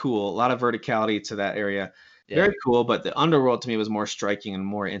and very cool. A lot of verticality to that area. Yeah. Very cool, but the underworld to me was more striking and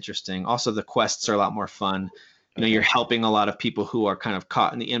more interesting. Also, the quests are a lot more fun. You know, you're helping a lot of people who are kind of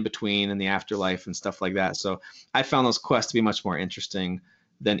caught in the in-between and the afterlife and stuff like that. So I found those quests to be much more interesting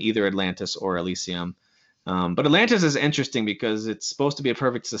than either Atlantis or Elysium. But Atlantis is interesting because it's supposed to be a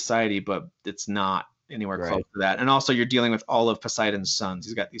perfect society, but it's not anywhere close to that. And also you're dealing with all of Poseidon's sons.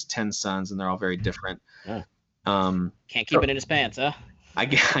 He's got these 10 sons and they're all very different. Yeah. Can't keep it in his pants, huh? I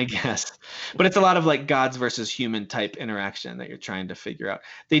guess. But it's a lot of like gods versus human type interaction that you're trying to figure out.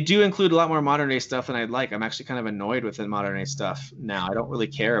 They do include a lot more modern day stuff than I'd like. I'm actually kind of annoyed with the modern day stuff now. I don't really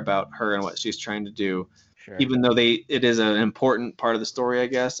care about her and what she's trying to do. Sure. Even though it is an important part of the story, I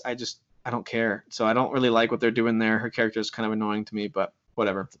guess. I don't care. So I don't really like what they're doing there. Her character is kind of annoying to me, but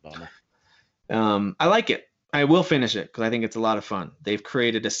whatever. It's a bummer. I like it. I will finish it because I think it's a lot of fun. They've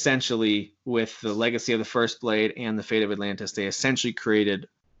created essentially, with the Legacy of the First Blade and the Fate of Atlantis, they essentially created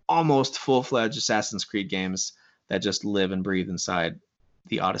almost full-fledged Assassin's Creed games that just live and breathe inside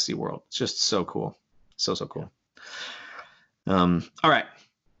the Odyssey world. It's just so cool. So cool. All right.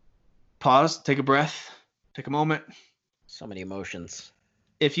 Pause, take a breath, take a moment. So many emotions.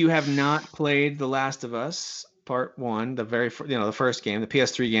 If you have not played The Last of Us Part 1, the first game, the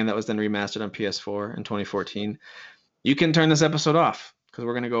PS3 game that was then remastered on PS4 in 2014, you can turn this episode off because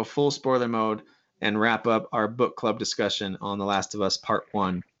we're going to go full spoiler mode and wrap up our book club discussion on The Last of Us Part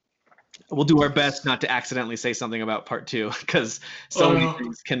 1. We'll do our best not to accidentally say something about Part 2 because so many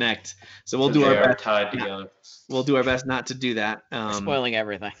things connect. So we'll do our best. Tied together. We'll do our best not to do that. We're spoiling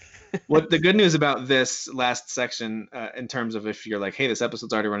everything. What the good news about this last section, in terms of if you're like, hey, this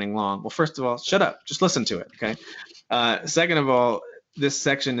episode's already running long. Well, first of all, shut up. Just listen to it, okay? Second of all, this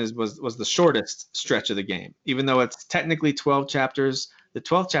section was the shortest stretch of the game. Even though it's technically 12 chapters, the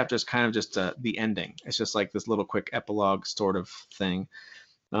 12th chapter is kind of just the ending. It's just like this little quick epilogue sort of thing.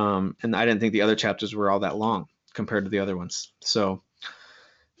 And I didn't think the other chapters were all that long compared to the other ones. So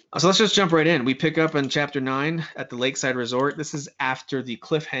let's just jump right in. We pick up in Chapter 9 at the Lakeside Resort. This is after the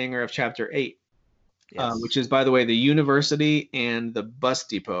cliffhanger of Chapter 8, which is, by the way, the university and the bus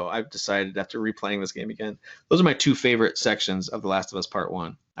depot. I've decided after replaying this game again, those are my two favorite sections of The Last of Us Part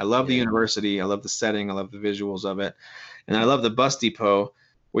 1. I love the university. I love the setting. I love the visuals of it. And I love the bus depot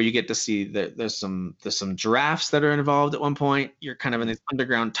where you get to see that there's some giraffes that are involved at one point. You're kind of in these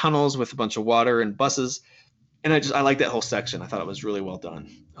underground tunnels with a bunch of water and buses. And I like that whole section. I thought it was really well done.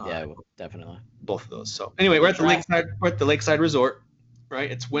 Yeah, definitely. Both of those. So anyway, we're at the Lakeside Resort,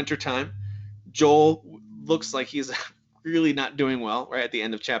 right? It's wintertime. Joel looks like he's really not doing well right at the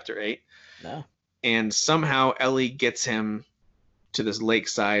end of Chapter 8. No. And somehow Ellie gets him to this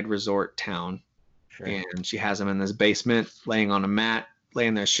lakeside resort town. Sure. And she has him in this basement, laying on a mat,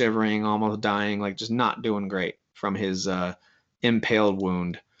 laying there shivering, almost dying, like just not doing great from his impaled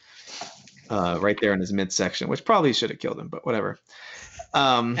wound. Right there in his midsection, which probably should have killed him, but whatever.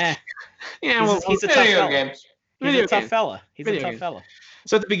 Yeah, he's a tough fella. He's a tough fella. He's a tough fella.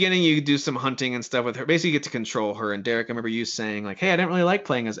 So at the beginning, you do some hunting and stuff with her. Basically, you get to control her. And Derek, I remember you saying like, "Hey, I didn't really like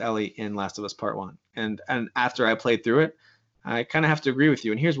playing as Ellie in Last of Us Part 1." And after I played through it, I kind of have to agree with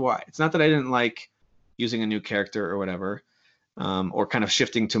you. And here's why: it's not that I didn't like using a new character or whatever, or kind of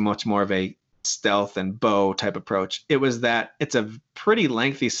shifting to much more of a stealth and bow type approach. It was that it's a pretty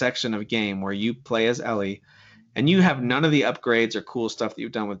lengthy section of game where you play as Ellie and you have none of the upgrades or cool stuff that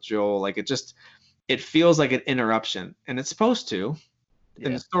you've done with Joel. Like it feels like an interruption, and it's supposed to.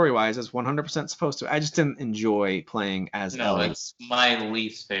 And story-wise, it's 100% supposed to. I just didn't enjoy playing as Ellie. No, it's my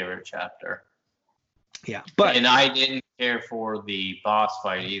least favorite chapter. Yeah, and I didn't care for the boss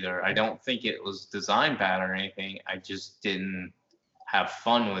fight either. I don't think it was design bad or anything. I just didn't have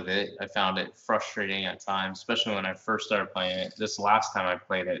fun with it. I found it frustrating at times, especially when I first started playing it. This last time I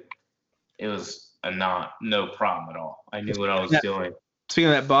played it, it was no problem at all. I knew what I was doing. Speaking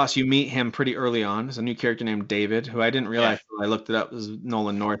of that boss, you meet him pretty early on. There's a new character named David, who I didn't realize until I looked it up. This is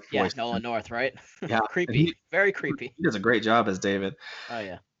Nolan North. Yeah, Nolan North, right? Yeah. Creepy. Very creepy. He does a great job as David. Oh,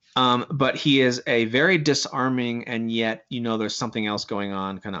 yeah. But he is a very disarming, and yet, there's something else going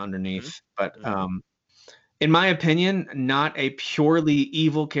on kind of underneath. Mm-hmm. But in my opinion, not a purely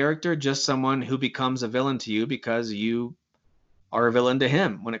evil character, just someone who becomes a villain to you because you are a villain to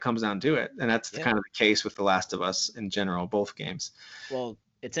him when it comes down to it. And that's kind of the case with The Last of Us in general, both games. Well,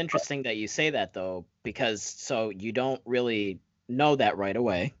 it's interesting that you say that, though, because so you don't really know that right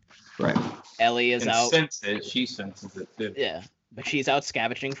away. Right. Ellie is out. She senses it, too. Yeah, but she's out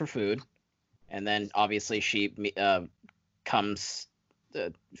scavenging for food. And then, obviously, she comes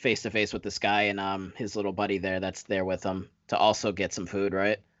face to face with this guy and his little buddy there that's there with him to also get some food,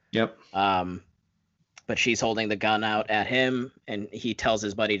 right? Yep. But she's holding the gun out at him, and he tells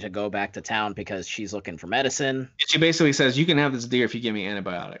his buddy to go back to town because she's looking for medicine. She basically says, "You can have this deer if you give me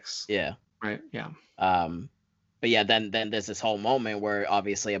antibiotics." Yeah. Right. Yeah. But yeah, then there's this whole moment where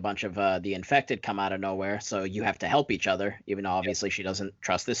obviously a bunch of the infected come out of nowhere, so you have to help each other, even though obviously she doesn't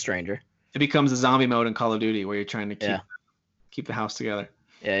trust this stranger. It becomes a zombie mode in Call of Duty where you're trying to keep the house together.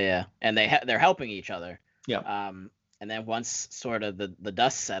 Yeah, and they're helping each other. Yeah. And then once sort of the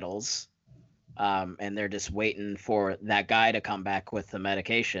dust settles, and they're just waiting for that guy to come back with the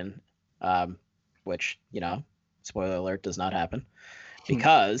medication, which, spoiler alert, does not happen,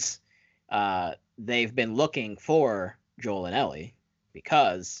 because they've been looking for Joel and Ellie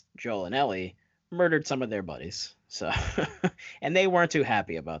because Joel and Ellie murdered some of their buddies. So, and they weren't too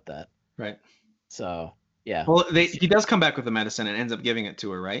happy about that. Right. So, yeah. Well, he does come back with the medicine and ends up giving it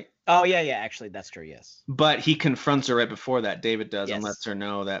to her, right? Oh, yeah. Actually, that's true. Yes. But he confronts her right before that. David does, Yes. and lets her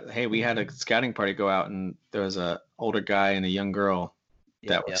know that, hey, we had a scouting party go out, and there was a older guy and a young girl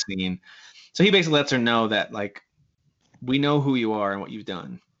that was seen. So he basically lets her know that, like, we know who you are and what you've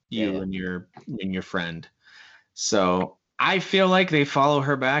done, and your friend. So I feel like they follow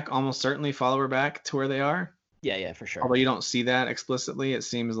her back, almost certainly follow her back to where they are. Yeah, for sure. Although you don't see that explicitly, it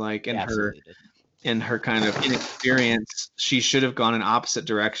seems like in absolutely. her kind of inexperience, she should have gone in opposite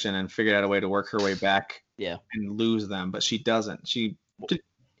direction and figured out a way to work her way back and lose them, but she doesn't. She,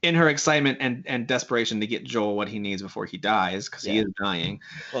 in her excitement and desperation to get Joel what he needs before he dies, because he is dying.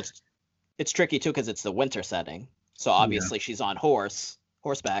 Well, it's tricky too because it's the winter setting, so obviously she's on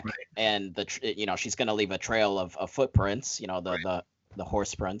horseback, and she's gonna leave a trail of footprints, the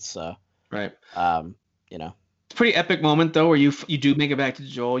horse prints. So right. It's a pretty epic moment though, where you do make it back to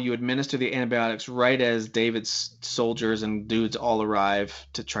Joel. You administer the antibiotics right as David's soldiers and dudes all arrive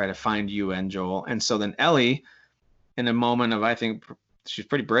to try to find you and Joel. And so then Ellie, in a moment of, I think she's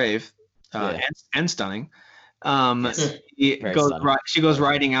pretty brave and stunning, she goes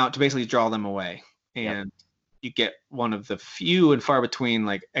riding out to basically draw them away, and you get one of the few and far between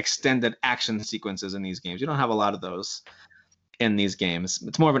like extended action sequences in these games. You don't have a lot of those in these games.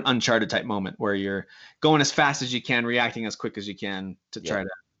 It's more of an Uncharted type moment where you're going as fast as you can, reacting as quick as you can to try to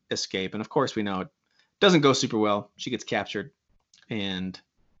escape. And of course, we know it doesn't go super well. She gets captured and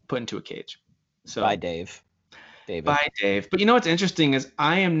put into a cage. So by David. By Dave. But you know what's interesting is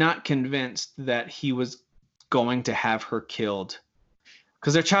I am not convinced that he was going to have her killed,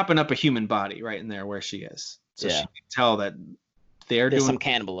 because they're chopping up a human body right in there where she is. So she can tell that there's doing some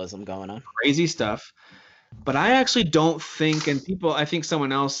cannibalism going on. Crazy stuff. But I actually don't think, and I think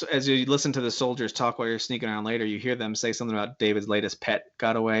someone else, as you listen to the soldiers talk while you're sneaking around later, you hear them say something about David's latest pet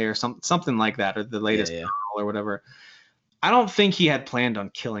got away or something like that, or the latest girl or whatever. I don't think he had planned on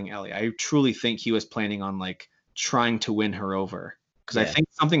killing Ellie. I truly think he was planning on like trying to win her over, because I think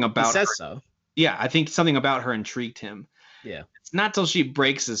something about he says her. So. Yeah, I think something about her intrigued him. Yeah. It's not till she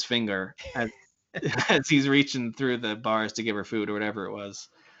breaks his finger as he's reaching through the bars to give her food or whatever it was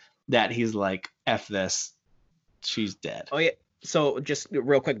that he's like, F this. She's dead. Oh yeah. So just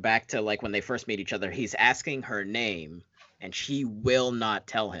real quick back to like when they first meet each other, he's asking her name and she will not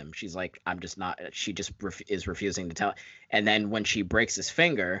tell him. She's like, I'm just not. She just is refusing to tell. And then when she breaks his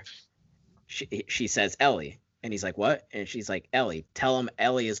finger, she says Ellie, and he's like, what? And she's like, Ellie. Tell him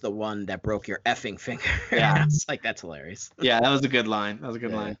Ellie is the one that broke your effing finger. Yeah, it's like, that's hilarious. Yeah, that was a good line.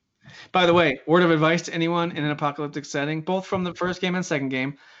 Line. By the way, word of advice to anyone in an apocalyptic setting, both from the first game and second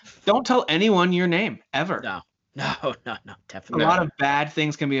game: don't tell anyone your name ever. No, definitely. A lot of bad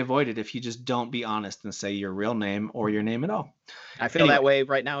things can be avoided if you just don't be honest and say your real name or your name at all. I feel that way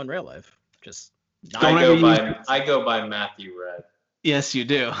right now in real life. Just I go by Matthew Red. Yes, you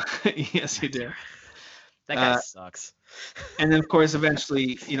do. Yes, you do. That guy sucks. And then, of course,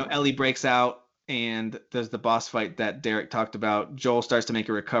 eventually, Ellie breaks out, and there's the boss fight that Derek talked about. Joel starts to make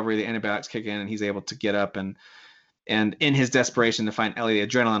a recovery. The antibiotics kick in, and he's able to get up. And in his desperation to find Ellie, the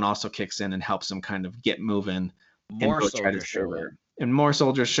adrenaline also kicks in and helps him kind of get moving. More soldiers show up. And more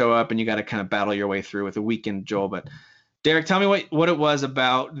soldiers show up, and you got to kind of battle your way through with a weakened Joel. But Derek, tell me what it was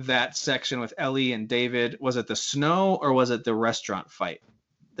about that section with Ellie and David. Was it the snow or was it the restaurant fight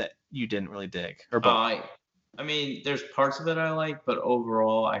that you didn't really dig? Or both? I mean, there's parts of it I like, but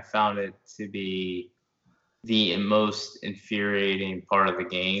overall, I found it to be the most infuriating part of the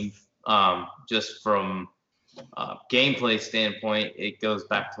game. Just from gameplay standpoint, it goes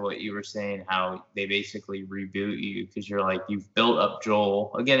back to what you were saying, how they basically reboot you because you're like, you've built up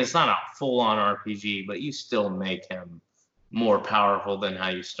Joel. Again, it's not a full-on RPG, but you still make him more powerful than how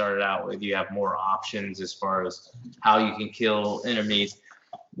you started out with. You have more options as far as how you can kill enemies.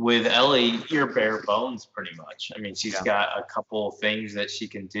 With Ellie, you're bare bones pretty much. I mean, she's got a couple of things that she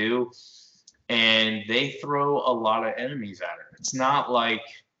can do, and they throw a lot of enemies at her. It's not like,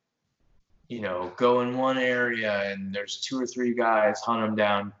 go in one area and there's 2 or 3 guys, hunt them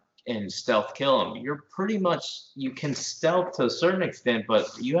down and stealth kill them. You're pretty much, you can stealth to a certain extent, but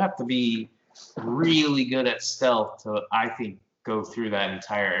you have to be really good at stealth to, I think, go through that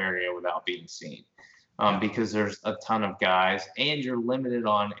entire area without being seen. Because there's a ton of guys and you're limited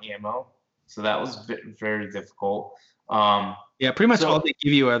on ammo. So that was very difficult. Pretty much all they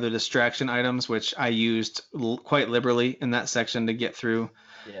give you are the distraction items, which I used quite liberally in that section to get through.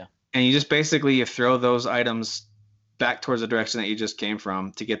 Yeah. And you just basically you throw those items back towards the direction that you just came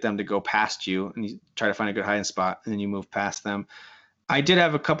from to get them to go past you, and you try to find a good hiding spot, and then you move past them. I did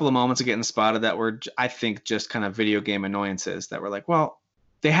have a couple of moments of getting spotted that were, I think, just kind of video game annoyances that were like, well,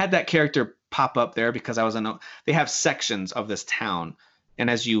 they had that character pop up there because they have sections of this town. And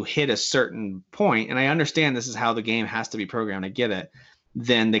as you hit a certain point, and I understand this is how the game has to be programmed, I get it,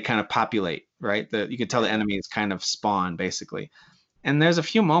 then they kind of populate, right? You can tell the enemies kind of spawn, basically. And there's a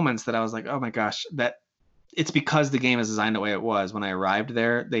few moments that I was like, oh my gosh, that it's because the game is designed the way it was. When I arrived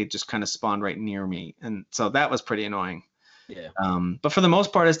there, they just kind of spawned right near me. And so that was pretty annoying. Yeah. But for the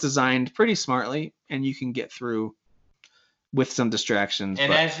most part, it's designed pretty smartly, and you can get through with some distractions.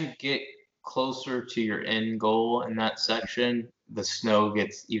 And as you get closer to your end goal in that section, the snow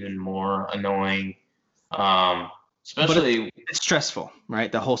gets even more annoying. Especially it's stressful,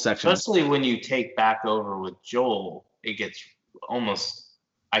 right? The whole section. Especially when you take back over with Joel, it gets almost,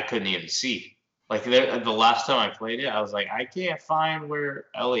 I couldn't even see. Like the last time I played it, I was like, I can't find where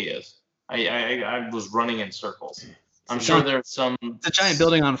Ellie is. I was running in circles. I'm sure there's some. It's a giant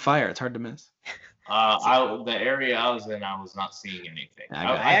building on fire. It's hard to miss. The area I was in, I was not seeing anything.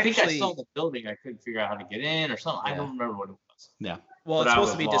 I think I saw the building. I couldn't figure out how to get in or something. Yeah. I don't remember what it was. Yeah. Well, it's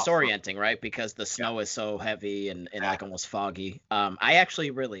supposed to be disorienting, right? Because the snow is so heavy and like almost foggy. I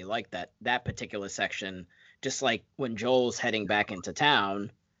actually really like that particular section. Just like when Joel's heading back into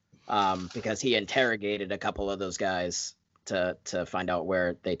town, because he interrogated a couple of those guys to find out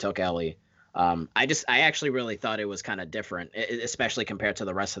where they took Ellie. I actually really thought it was kind of different, especially compared to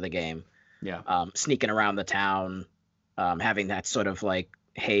the rest of the game. Yeah. Sneaking around the town, having that sort of like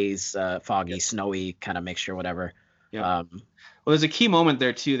haze, foggy, snowy kind of mixture, whatever. Yeah. Well, there's a key moment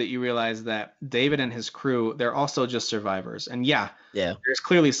there too that you realize that David and his crew, they're also just survivors. And there's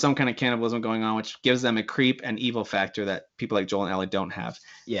clearly some kind of cannibalism going on, which gives them a creep and evil factor that people like Joel and Ellie don't have.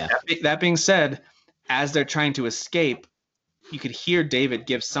 Yeah. That being said, as they're trying to escape, you could hear David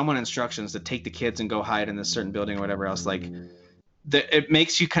give someone instructions to take the kids and go hide in this certain building or whatever else. Like, it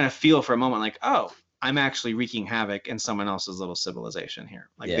makes you kind of feel for a moment like, oh, I'm actually wreaking havoc in someone else's little civilization here.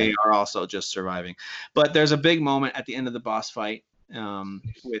 Like they are also just surviving. But there's a big moment at the end of the boss fight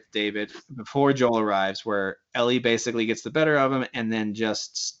with David before Joel arrives where Ellie basically gets the better of him and then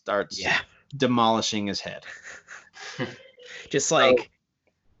just starts demolishing his head. Just like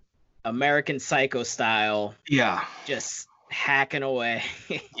American Psycho style. Yeah. Just hacking away.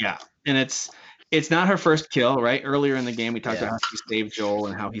 Yeah. And it's not her first kill, right? Earlier in the game, we talked about how she saved Joel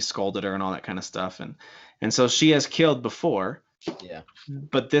and how he scolded her and all that kind of stuff. And so she has killed before. Yeah.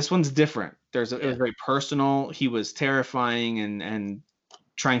 But this one's different. It was very personal. He was terrifying and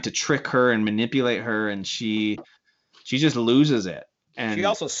trying to trick her and manipulate her, and she just loses it. And she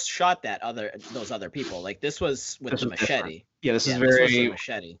also shot those other people. Like this was with the machete. Different. Yeah, this is this very was the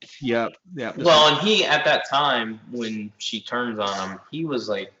machete. Yep. Well, and he at that time when she turns on him, he was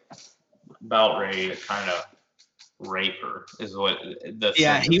like about ready to kind of rape her. Is what the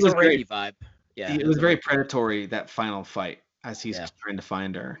he was very vibe. Yeah, it was very predatory, that final fight as he's trying to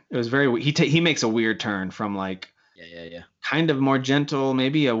find her. It was very he makes a weird turn from like kind of more gentle,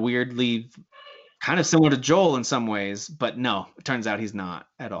 maybe a weirdly kind of similar to Joel in some ways, but no, it turns out he's not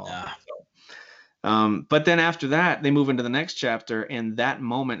at all. But then after that, they move into the next chapter, and that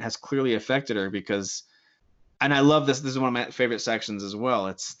moment has clearly affected her because, and I love this. This is one of my favorite sections as well.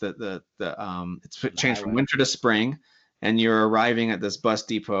 It's it's changed from winter to spring, and you're arriving at this bus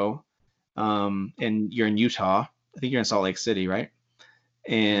depot, and you're in Utah. I think you're in Salt Lake City, right?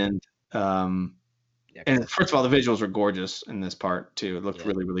 And and first of all, the visuals were gorgeous in this part too. It looked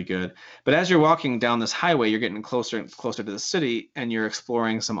really, really good. But as you're walking down this highway, you're getting closer and closer to the city, and you're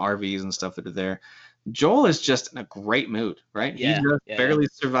exploring some RVs and stuff that are there. Joel is just in a great mood, right? He just barely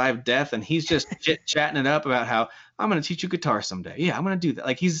survived death, and he's just chatting it up about how I'm going to teach you guitar someday. Yeah, I'm going to do that.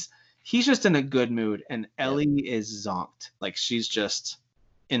 Like he's just in a good mood, and Ellie is zonked. Like she's just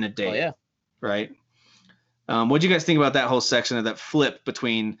in a daze, right? What do you guys think about that whole section of that flip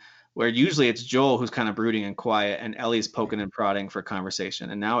between where usually it's Joel who's kind of brooding and quiet and Ellie's poking and prodding for conversation,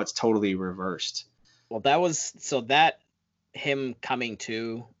 and now it's totally reversed? Well, that him coming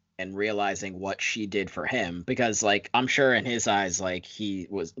to and realizing what she did for him, because like I'm sure in his eyes, like he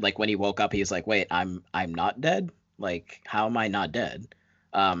was like when he woke up, he was like, wait, I'm not dead? Like, how am I not dead?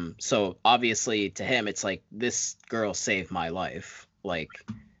 So obviously to him, it's like, this girl saved my life. Like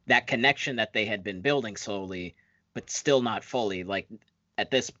that connection that they had been building slowly, but still not fully. Like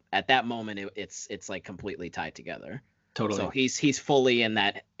at that moment, it's like completely tied together. Totally. So he's fully in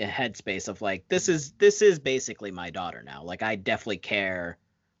that headspace of like, this is basically my daughter now. Like I definitely care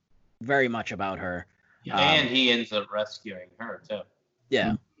very much about her. And he ends up rescuing her too.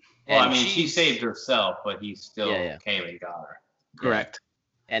 Yeah. Well, And I mean, she saved herself, but he still came and got her. Correct.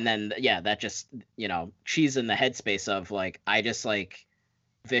 And then that just, she's in the headspace of like, I just like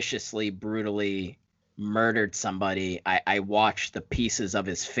viciously, brutally murdered somebody. I watched the pieces of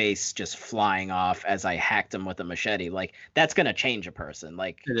his face just flying off as I hacked him with a machete. Like that's gonna change a person.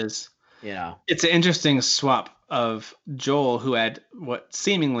 Like it is. It's an interesting swap of Joel, who had what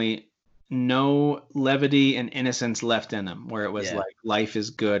seemingly no levity and innocence left in him, where it was like life is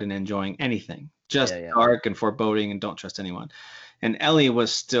good and enjoying anything, just dark and foreboding and don't trust anyone. And Ellie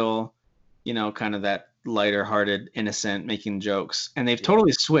was still, kind of that lighter-hearted, innocent, making jokes. And they've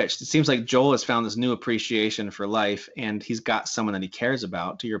totally switched. It seems like Joel has found this new appreciation for life, and he's got someone that he cares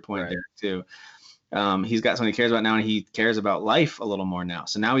about, to your point there, too. He's got someone he cares about now, and he cares about life a little more now.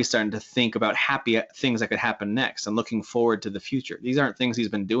 So now he's starting to think about happy things that could happen next and looking forward to the future. These aren't things he's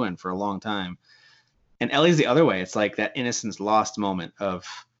been doing for a long time. And Ellie's the other way. It's like that innocence lost moment of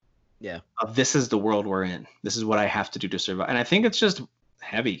this is the world we're in. This is what I have to do to survive. And I think it's just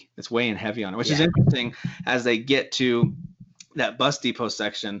heavy. It's weighing heavy on it, which is interesting as they get to that bus depot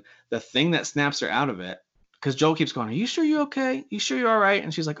section. The thing that snaps her out of it, because Joel keeps going, are you sure you're okay? You sure you're all right?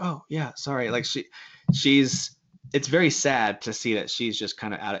 And she's like, oh yeah, sorry. Like she's it's very sad to see that she's just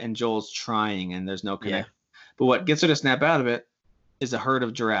kind of out of, and Joel's trying and there's no connection. But what gets her to snap out of it is a herd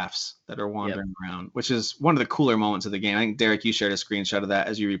of giraffes that are wandering around, which is one of the cooler moments of the game. I think, Derek, you shared a screenshot of that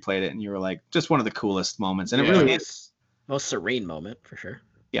as you replayed it, and you were like, just one of the coolest moments. And it really is. Most serene moment, for sure.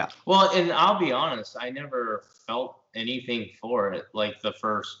 Yeah. Well, and I'll be honest, I never felt anything for it. Like the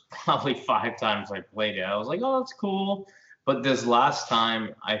first probably 5 times I played it, I was like, oh, that's cool. But this last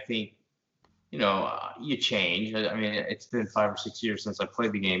time, I think, you change. I mean, it's been 5 or 6 years since I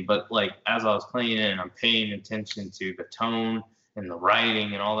played the game, but like as I was playing it and I'm paying attention to the tone and the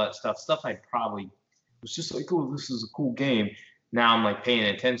writing and all that stuff I probably was just like, oh, this is a cool game. Now I'm like paying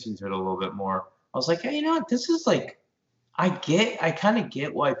attention to it a little bit more. I was like, hey, you know what? This is like, I kind of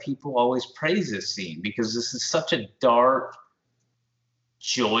get why people always praise this scene, because this is such a dark,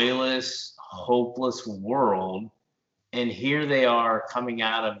 joyless, hopeless world. And here they are coming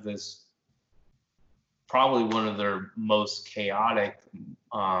out of this, probably one of their most chaotic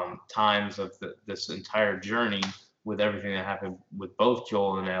times of this entire journey, with everything that happened with both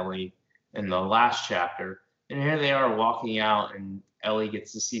Joel and Ellie in the last chapter. And here they are walking out, and Ellie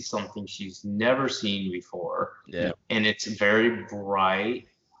gets to see something she's never seen before. Yeah. And it's very bright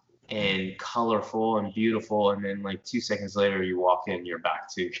and colorful and beautiful. And then like 2 seconds later, you walk in, you're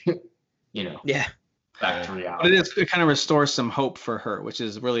back to, back to reality. But it kind of restores some hope for her, which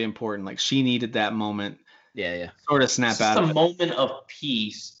is really important. Like she needed that moment. Yeah. Sort of snap out of it. It's a moment of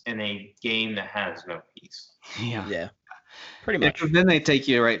peace in a game that has no peace. Yeah. Pretty much. Then they take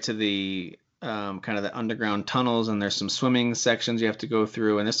you right to the kind of the underground tunnels, and there's some swimming sections you have to go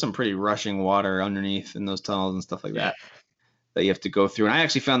through, and there's some pretty rushing water underneath in those tunnels and stuff like that you have to go through. And I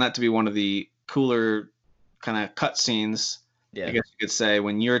actually found that to be one of the cooler kind of cut scenes, I guess you could say,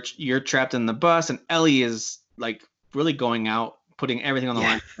 when you're trapped in the bus and Ellie is like really going out, putting everything on the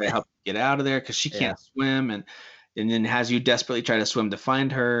line to help get out of there because she can't swim, and then has you desperately try to swim to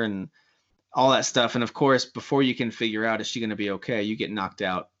find her and all that stuff. And of course, before you can figure out, is she going to be okay, you get knocked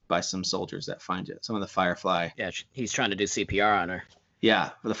out by some soldiers that find you. Some of the Firefly. Yeah, he's trying to do CPR on her.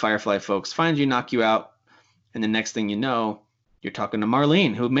 Yeah, the Firefly folks find you, knock you out, and the next thing you know, you're talking to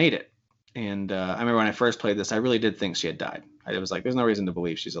Marlene, who made it. And I remember when I first played this, I really did think she had died. I was like, there's no reason to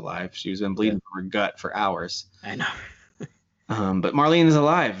believe she's alive. She's been bleeding from her gut for hours. I know. But Marlene is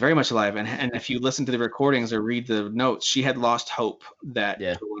alive, very much alive. And if you listen to the recordings or read the notes, she had lost hope that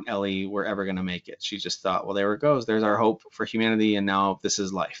Joel and Ellie were ever going to make it. She just thought, well, there it goes. There's our hope for humanity. And now this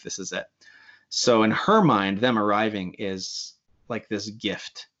is life. This is it. So in her mind, them arriving is like this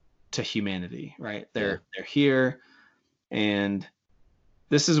gift to humanity, right? They're here. And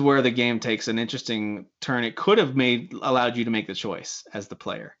this is where the game takes an interesting turn. It could have allowed you to make the choice as the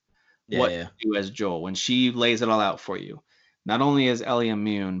player. what to do as Joel when she lays it all out for you. Not only is Ellie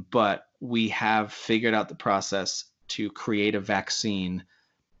immune, but we have figured out the process to create a vaccine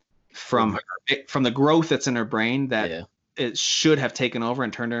from the growth that's in her brain that it should have taken over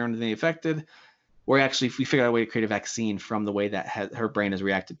and turned her into the affected. We figured out a way to create a vaccine from the way that her brain has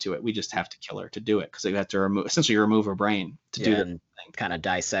reacted to it. We just have to kill her to do it because we have to essentially remove her brain to do that. Kind of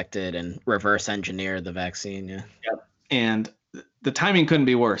dissect it and reverse engineer the vaccine. Yeah. Yep. And the timing couldn't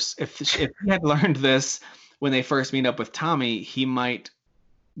be worse. If he had learned this when they first meet up with Tommy, he might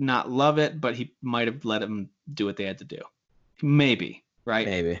not love it, but he might have let him do what they had to do. Maybe, right?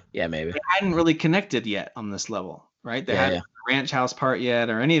 Maybe. Yeah, maybe. They hadn't really connected yet on this level, right? They hadn't the ranch house part yet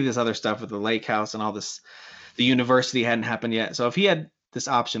or any of this other stuff with the lake house and all this. The university hadn't happened yet. So if he had this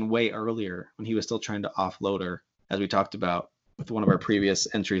option way earlier when he was still trying to offload her, as we talked about with one of our previous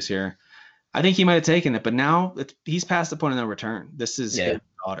entries here, I think he might have taken it. But now he's past the point of no return. This is his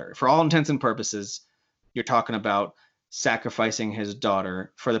daughter. For all intents and purposes, you're talking about sacrificing his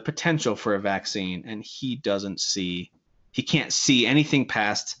daughter for the potential for a vaccine, and he can't see anything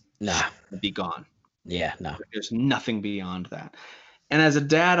past be gone. Yeah, no. There's nothing beyond that. And as a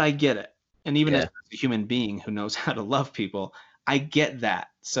dad, I get it. And even as a human being who knows how to love people, I get that.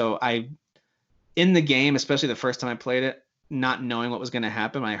 So in the game, especially the first time I played it, not knowing what was going to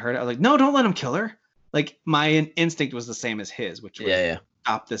happen, when I heard it, I was like, no, don't let him kill her. Like my instinct was the same as his, which was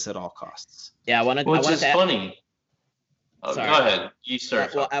stop this at all costs. Yeah, I wanted to funny. Oh, go ahead. You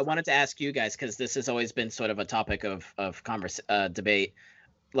start. Well, I wanted to ask you guys because this has always been sort of a topic of debate.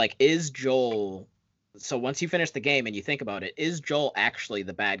 Like, is Joel? So once you finish the game and you think about it, is Joel actually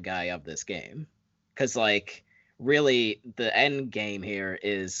the bad guy of this game? Because like, really, the end game here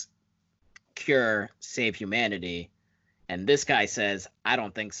is cure, save humanity, and this guy says, "I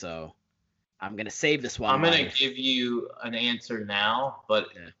don't think so. I'm gonna save this one." I'm gonna give you an answer now, but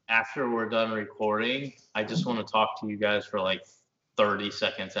after we're done recording, I just want to talk to you guys for like 30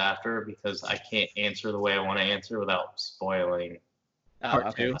 seconds after because I can't answer the way I want to answer without spoiling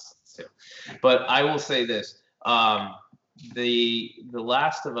part two. But I will say this: the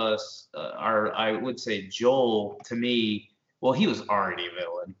Last of Us I would say Joel to me. Well, he was already a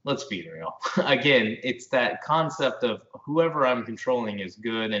villain. Let's be real. Again, it's that concept of whoever I'm controlling is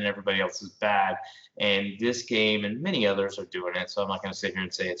good and everybody else is bad. And this game and many others are doing it. So I'm not going to sit here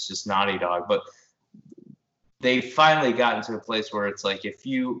and say it's just Naughty Dog. But they finally gotten to a place where it's like if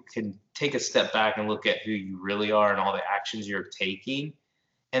you can take a step back and look at who you really are and all the actions you're taking.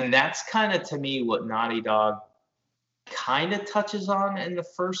 And that's kind of, to me, what Naughty Dog kind of touches on in the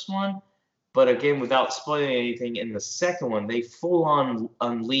first one. But again, without spoiling anything, in the second one, they full on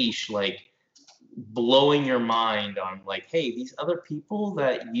unleash, like, blowing your mind on, like, hey, these other people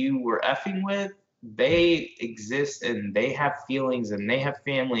that you were effing with, they exist and they have feelings and they have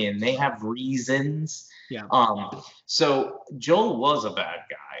family and they have reasons. Yeah. So Joel was a bad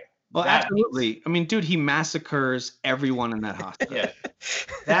guy. Well, absolutely. I mean, dude, he massacres everyone in that hospital. Yeah.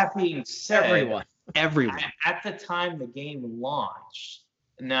 That being said, everyone. At the time the game launched.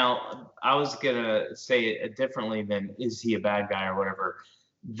 Now, I was going to say it differently than is he a bad guy or whatever.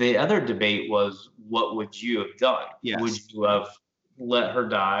 The other debate was, what would you have done? Yes. Would you have let her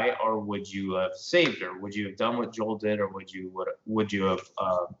die or would you have saved her? Would you have done what Joel did or would you have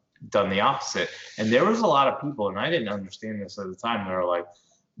done the opposite? And there was a lot of people, and I didn't understand this at the time, they were like,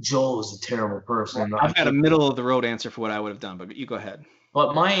 Joel is a terrible person. Well, I've got a middle of the road answer for what I would have done, but you go ahead.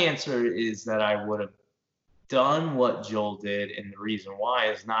 But my answer is that I would have done what Joel did, and the reason why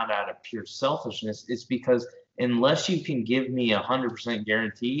is not out of pure selfishness. It's because unless you can give me 100%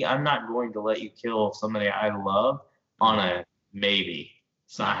 guarantee, I'm not going to let you kill somebody I love on a maybe.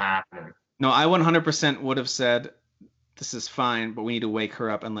 It's not happening. No, I 100% would have said, this is fine, but we need to wake her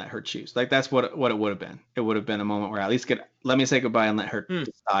up and let her choose. Like, that's what it would have been. It would have been a moment where I at least let me say goodbye and let her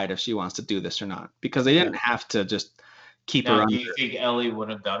decide if she wants to do this or not. Because they didn't have to just keep her under. Do you think Ellie would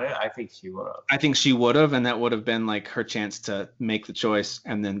have done it? I think she would have. I think she would have, and that would have been like her chance to make the choice,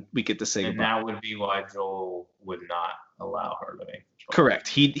 and then we get to say goodbye. And that would be why Joel would not allow her to make the choice. Correct.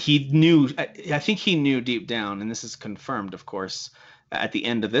 He knew. I think he knew deep down, and this is confirmed, of course, at the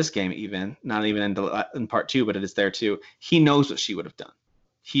end of this game, even not even in part 2, but it is there too. He knows what she would have done.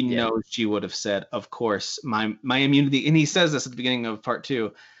 He knows she would have said, of course, my immunity, and he says this at the beginning of part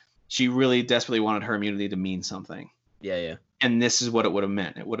 2. She really desperately wanted her immunity to mean something. Yeah. And this is what it would have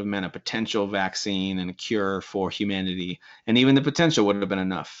meant. It would have meant a potential vaccine and a cure for humanity. And even the potential would have been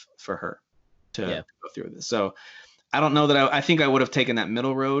enough for her to go through this. So I don't know that I think I would have taken that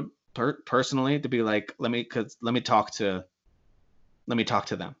middle road personally to be like, let me talk to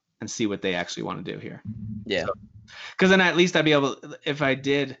them and see what they actually want to do here. Yeah. Because then at least I'd be able, if I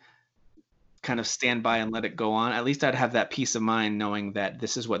did kind of stand by and let it go on, at least I'd have that peace of mind knowing that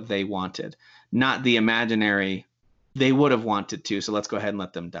this is what they wanted, not the imaginary they would have wanted to, so let's go ahead and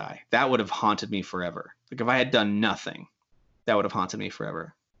let them die. That would have haunted me forever. Like if I had done nothing, that would have haunted me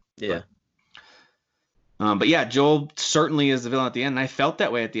forever. Yeah. But yeah, Joel certainly is the villain at the end, and I felt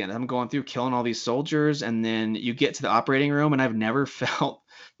that way at the end. I'm going through killing all these soldiers, and then you get to the operating room, and I've never felt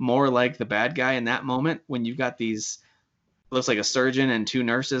more like the bad guy in that moment when you've got these, looks like a surgeon and 2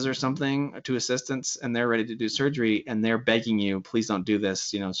 nurses or something, or 2 assistants, and they're ready to do surgery, and they're begging you, please don't do this.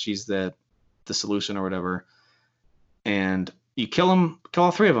 She's the solution or whatever. And you kill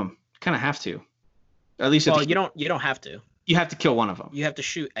all 3 of them. Kind of have to. At least you don't have to. You have to kill one of them. You have to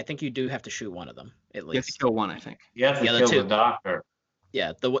shoot. I think you do have to shoot one of them at least. You have to kill one, I think. You have to kill the doctor.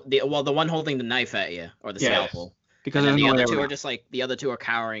 Yeah, the one holding the knife at you or the scalpel. Because the other 2 are just like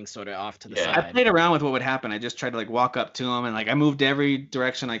cowering sort of off to the side. I played around with what would happen. I just tried to walk up to them and I moved every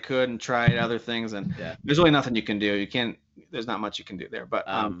direction I could and tried other things, and there's really nothing you can do. There's not much you can do there. But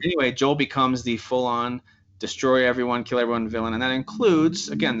anyway, Joel becomes the full-on destroy everyone, kill everyone villain, and that includes,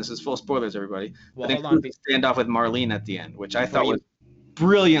 again, this is full spoilers, everybody. Well, that includes the standoff with Marlene at the end, which I thought was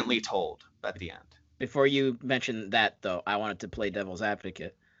brilliantly told at the end. Before you mention that, though, I wanted to play devil's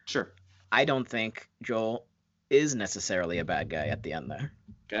advocate. Sure. I don't think Joel is necessarily a bad guy at the end there.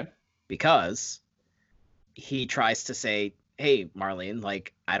 Okay. Because he tries to say, hey, Marlene,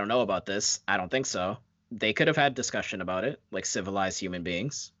 I don't know about this. I don't think so. They could have had discussion about it, like civilized human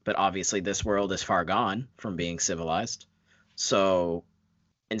beings, but obviously this world is far gone from being civilized. So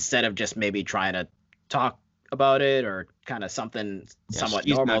instead of just maybe trying to talk about it or kind of something somewhat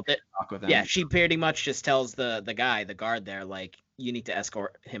normal, she pretty much just tells the guard there, you need to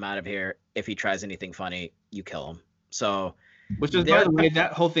escort him out of here. If he tries anything funny, you kill him. So, which is, by the way,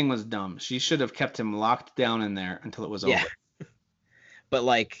 that whole thing was dumb. She should have kept him locked down in there until it was over. But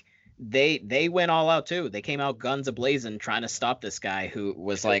they went all out too. They came out guns a-blazing trying to stop this guy who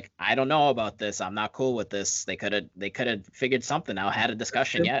was like, I don't know about this. I'm not cool with this. They could have figured something out, had a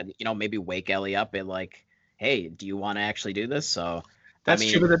discussion. Yeah, maybe wake Ellie up and hey, do you want to actually do this? So that's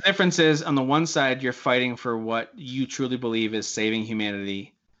true. But the difference is, on the one side, you're fighting for what you truly believe is saving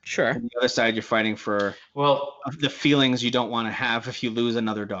humanity. Sure. On the other side, you're fighting for the feelings you don't want to have if you lose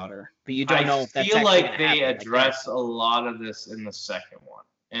another daughter. But you don't know if that's feel like they address a lot of this in the second one.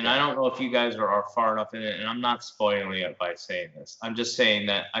 And I don't know if you guys are far enough in it, and I'm not spoiling it by saying this. I'm just saying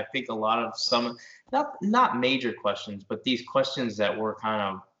that I think a lot of some, not major questions, but these questions that we're kind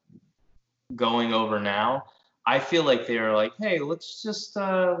of going over now, I feel like they're like, hey, let's just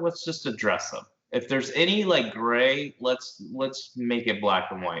address them. If there's any gray, let's make it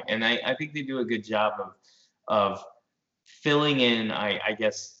black and white. And I think they do a good job of filling in, I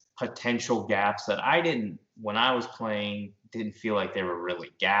guess, potential gaps that I didn't, when I was playing, didn't feel like they were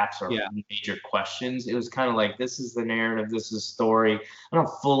really gaps or major questions. It was kind of like, this is the narrative, this is story. I don't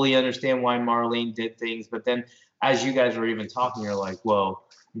fully understand why Marlene did things, but then as you guys were even talking, you're like, well,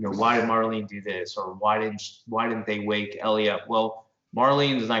 why did Marlene do this, or why didn't they wake Ellie up? Well,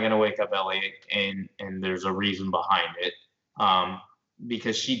 Marlene's not going to wake up Ellie, and there's a reason behind it,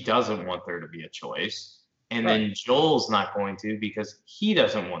 because she doesn't want there to be a choice. And then Joel's not going to, because he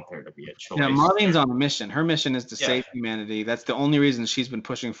doesn't want there to be a choice. Yeah, Marlene's on a mission. Her mission is to save humanity. That's the only reason she's been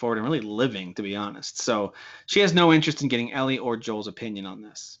pushing forward and really living, to be honest. So she has no interest in getting Ellie or Joel's opinion on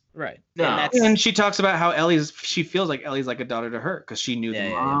this. Right. No. And she talks about how she feels like Ellie's like a daughter to her, because she knew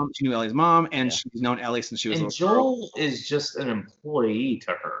she knew Ellie's mom, and she's known Ellie since she was a little Joel is just an employee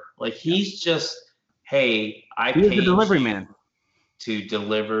to her. He's just, hey, I paid the delivery man to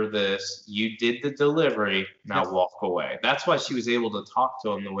deliver this. You did the delivery. Now walk away. That's why she was able to talk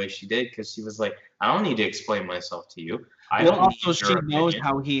to him the way she did, because she was like, I don't need to explain myself to you. She knows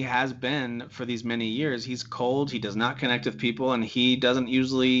how he has been for these many years. He's cold. He does not connect with people, and he doesn't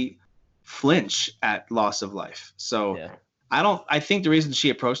usually flinch at loss of life. So I think the reason she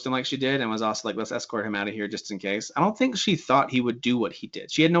approached him like she did and was also like, let's escort him out of here just in case, I don't think she thought he would do what he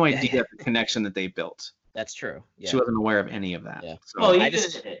did. She had no idea of the connection that they built. That's true. Yeah. She wasn't aware of any of that. Yeah. So, well,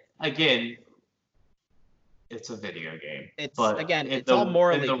 again, it's a video game. It's all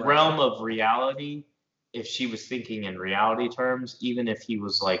morally in the realm of reality. If she was thinking in reality terms, even if he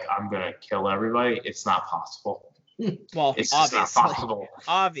was like, I'm gonna kill everybody, it's not possible. Well, it's just not possible.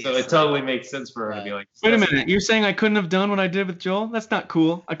 Obviously. So it totally makes sense for her to be like, wait a minute, you're saying I couldn't have done what I did with Joel? That's not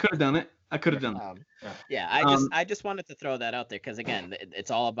cool. I could have done it. I could have done it. I just wanted to throw that out there, because again,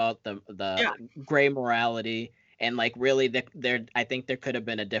 it's all about the gray morality, and really I think there could have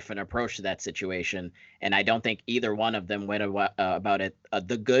been a different approach to that situation, and I don't think either one of them went about it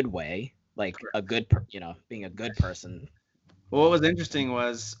the good way, being a good person. Well, what was interesting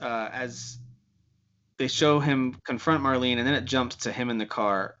was as they show him confront Marlene, and then it jumps to him in the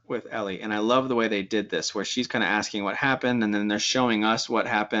car with Ellie. And I love the way they did this, where she's kind of asking what happened, and then they're showing us what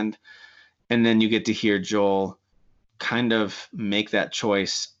happened. And then you get to hear Joel kind of make that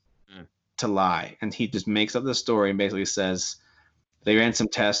choice to lie. And he just makes up the story and basically says they ran some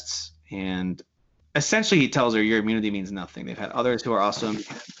tests, and essentially he tells her your immunity means nothing. They've had others who are also immune,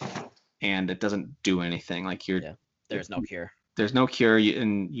 and it doesn't do anything. Like there's no cure. There's no cure,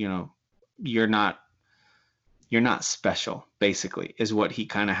 and you're not special, basically, is what he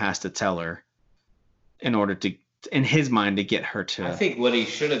kind of has to tell her in order to, in his mind, to get her to. I think what he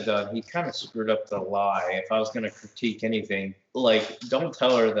should have done, he kind of screwed up the lie. If I was going to critique anything, like, don't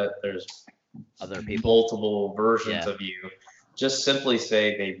tell her that there's other people, multiple versions of you. Just simply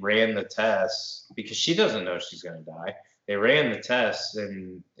say they ran the tests, because she doesn't know she's going to die. They ran the tests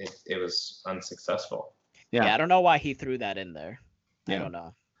and it was unsuccessful. Yeah, I don't know why he threw that in there. I don't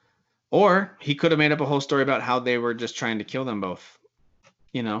know. Or he could have made up a whole story about how they were just trying to kill them both.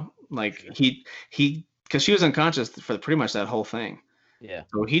 Like he because she was unconscious for pretty much that whole thing. Yeah.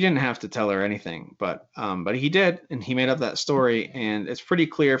 So he didn't have to tell her anything, but he did, and he made up that story, and it's pretty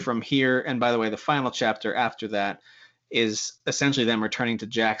clear from here. And by the way, the final chapter after that is essentially them returning to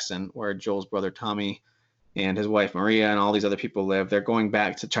Jackson, where Joel's brother Tommy and his wife Maria and all these other people live. They're going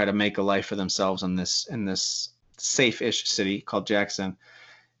back to try to make a life for themselves in this safe-ish city called Jackson.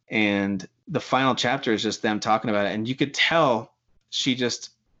 And the final chapter is just them talking about it, and you could tell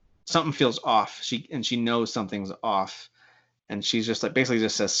something feels off. She knows something's off, and she's just like basically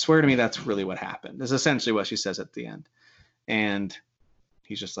just says, "Swear to me that's really what happened." That's essentially what she says at the end, and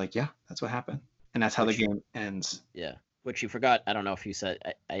he's just like, "Yeah, that's what happened," and that's how the game ends. Yeah, which you forgot. I don't know if you said.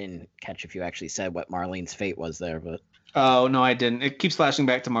 I didn't catch if you actually said what Marlene's fate was there, but. Oh no, I didn't. It keeps flashing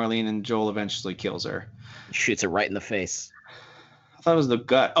back to Marlene, and Joel eventually kills her. Shoots her right in the face. I thought it was the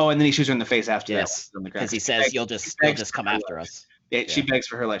gut. Oh, and then he shoots her in the face after that. Because he says, "You'll just come after us." Yeah, she begs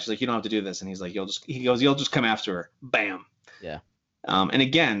for her life. She's like, "You don't have to do this," and he's like, "You'll just come after her." Bam. Yeah. And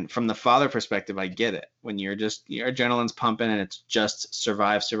again, from the father perspective, I get it. When your adrenaline's pumping and it's just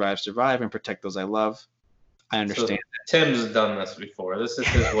survive, and protect those I love. I understand. So, Tim's done this before. This is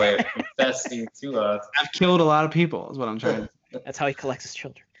his way of confessing to us. I've killed a lot of people, is what I'm trying to say. That's how he collects his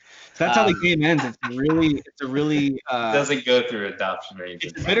children. That's how the game ends. It's a really doesn't go through adoption or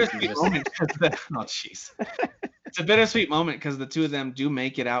anything. It's a bittersweet moment. Oh jeez. It's a bittersweet moment because the two of them do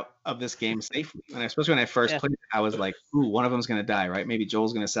make it out of this game safely. And especially when I first played it, I was like, ooh, one of them's gonna die, right? Maybe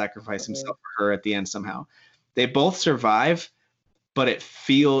Joel's gonna sacrifice himself for her at the end somehow. They both survive, but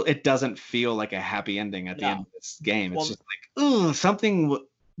it doesn't feel like a happy ending at the end of this game. It's just like, ooh, something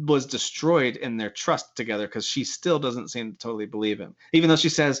was destroyed in their trust together, because she still doesn't seem to totally believe him, even though she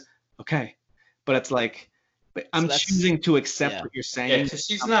says, okay, but it's like, but I'm choosing to accept what you're saying. Yeah, because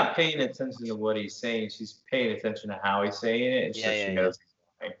she's not paying attention to what he's saying. She's paying attention to how he's saying it. And she knows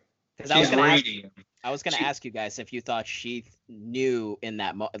he's lying. I was going to ask you guys if you thought she knew in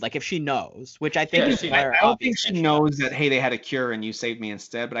that moment, like if she knows, which I think is I don't think she knows that, hey, they had a cure and you saved me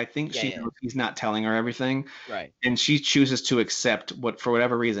instead, but I think she knows he's not telling her everything. Right. And she chooses to accept for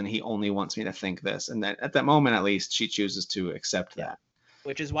whatever reason, he only wants me to think this. And that at that moment, at least, she chooses to accept that.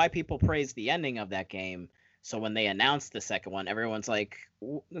 Which is why people praise the ending of that game. So when they announced the second one, everyone's like,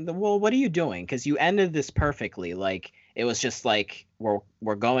 well, what are you doing? Because you ended this perfectly. Like, it was just like,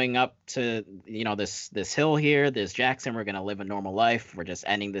 we're going up to, this hill here, there's Jackson, we're going to live a normal life. We're just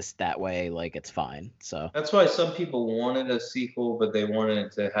ending this that way. Like, it's fine. So that's why some people wanted a sequel, but they wanted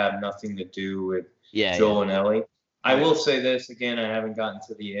it to have nothing to do with Joel and Ellie. I will say this again, I haven't gotten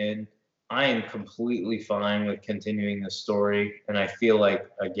to the end. I am completely fine with continuing the story. And I feel like,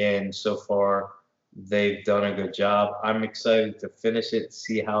 again, so far, they've done a good job. I'm excited to finish it,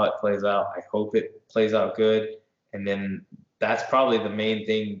 see how it plays out. I hope it plays out good. And then that's probably the main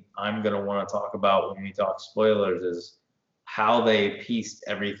thing I'm going to want to talk about when we talk spoilers, is how they pieced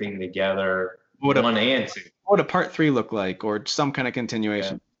everything together, one and two. What would a part 3 look like, or some kind of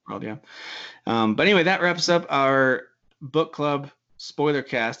continuation? But anyway, that wraps up our book club spoiler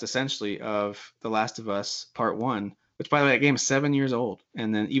cast, essentially, of The Last of Us Part 1. Which, by the way, that game's 7 years old,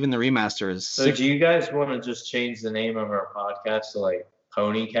 and then even the remaster is. So, do you guys want to just change the name of our podcast to like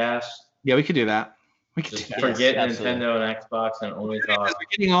Ponycast? Yeah, we could do that. We could just forget Nintendo and Xbox and only talk. As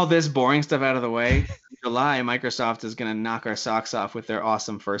we're getting all this boring stuff out of the way, in July, Microsoft is going to knock our socks off with their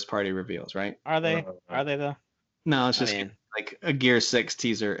awesome first-party reveals, right? Are they? Are they though? No, it's just like a Gear 6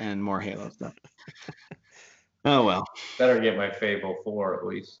 teaser and more Halo stuff. Oh well. Better get my Fable 4 at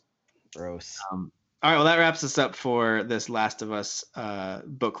least. Gross. All right, well, that wraps us up for this Last of Us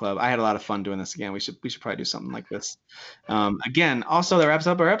book club. I had a lot of fun doing this again. We should probably do something like this again. Also, that wraps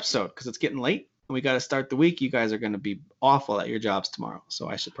up our episode because it's getting late. and we got to start the week. You guys are going to be awful at your jobs tomorrow, so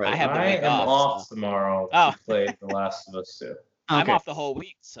I should probably. I have the I week am off, off so- tomorrow Oh. to play The Last of Us 2. I'm Okay. off the whole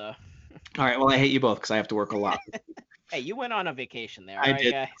week, so. All right. Well, I hate you both because I have to work a lot. Hey, you went on a vacation there, I all right,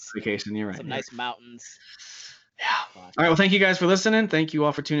 did. guys? Vacation. You're right. Some nice mountains. Yeah. Fun. All right. Well, thank you guys for listening. Thank you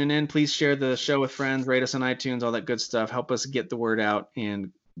all for tuning in. Please share the show with friends, rate us on iTunes, all that good stuff. Help us get the word out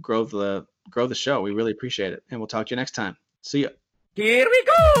and grow the show. We really appreciate it. And we'll talk to you next time. See ya. Here we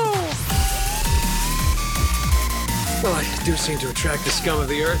go! Well, I do seem to attract the scum of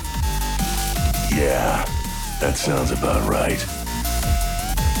the earth. Yeah, that sounds about right.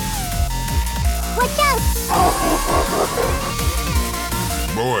 Watch out!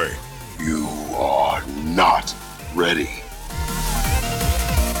 Boy, you are not ready.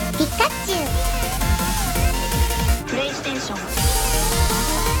 Pikachu!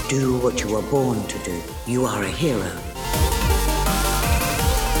 Do what you were born to do. You are a hero.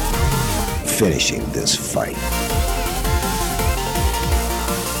 Finishing this fight.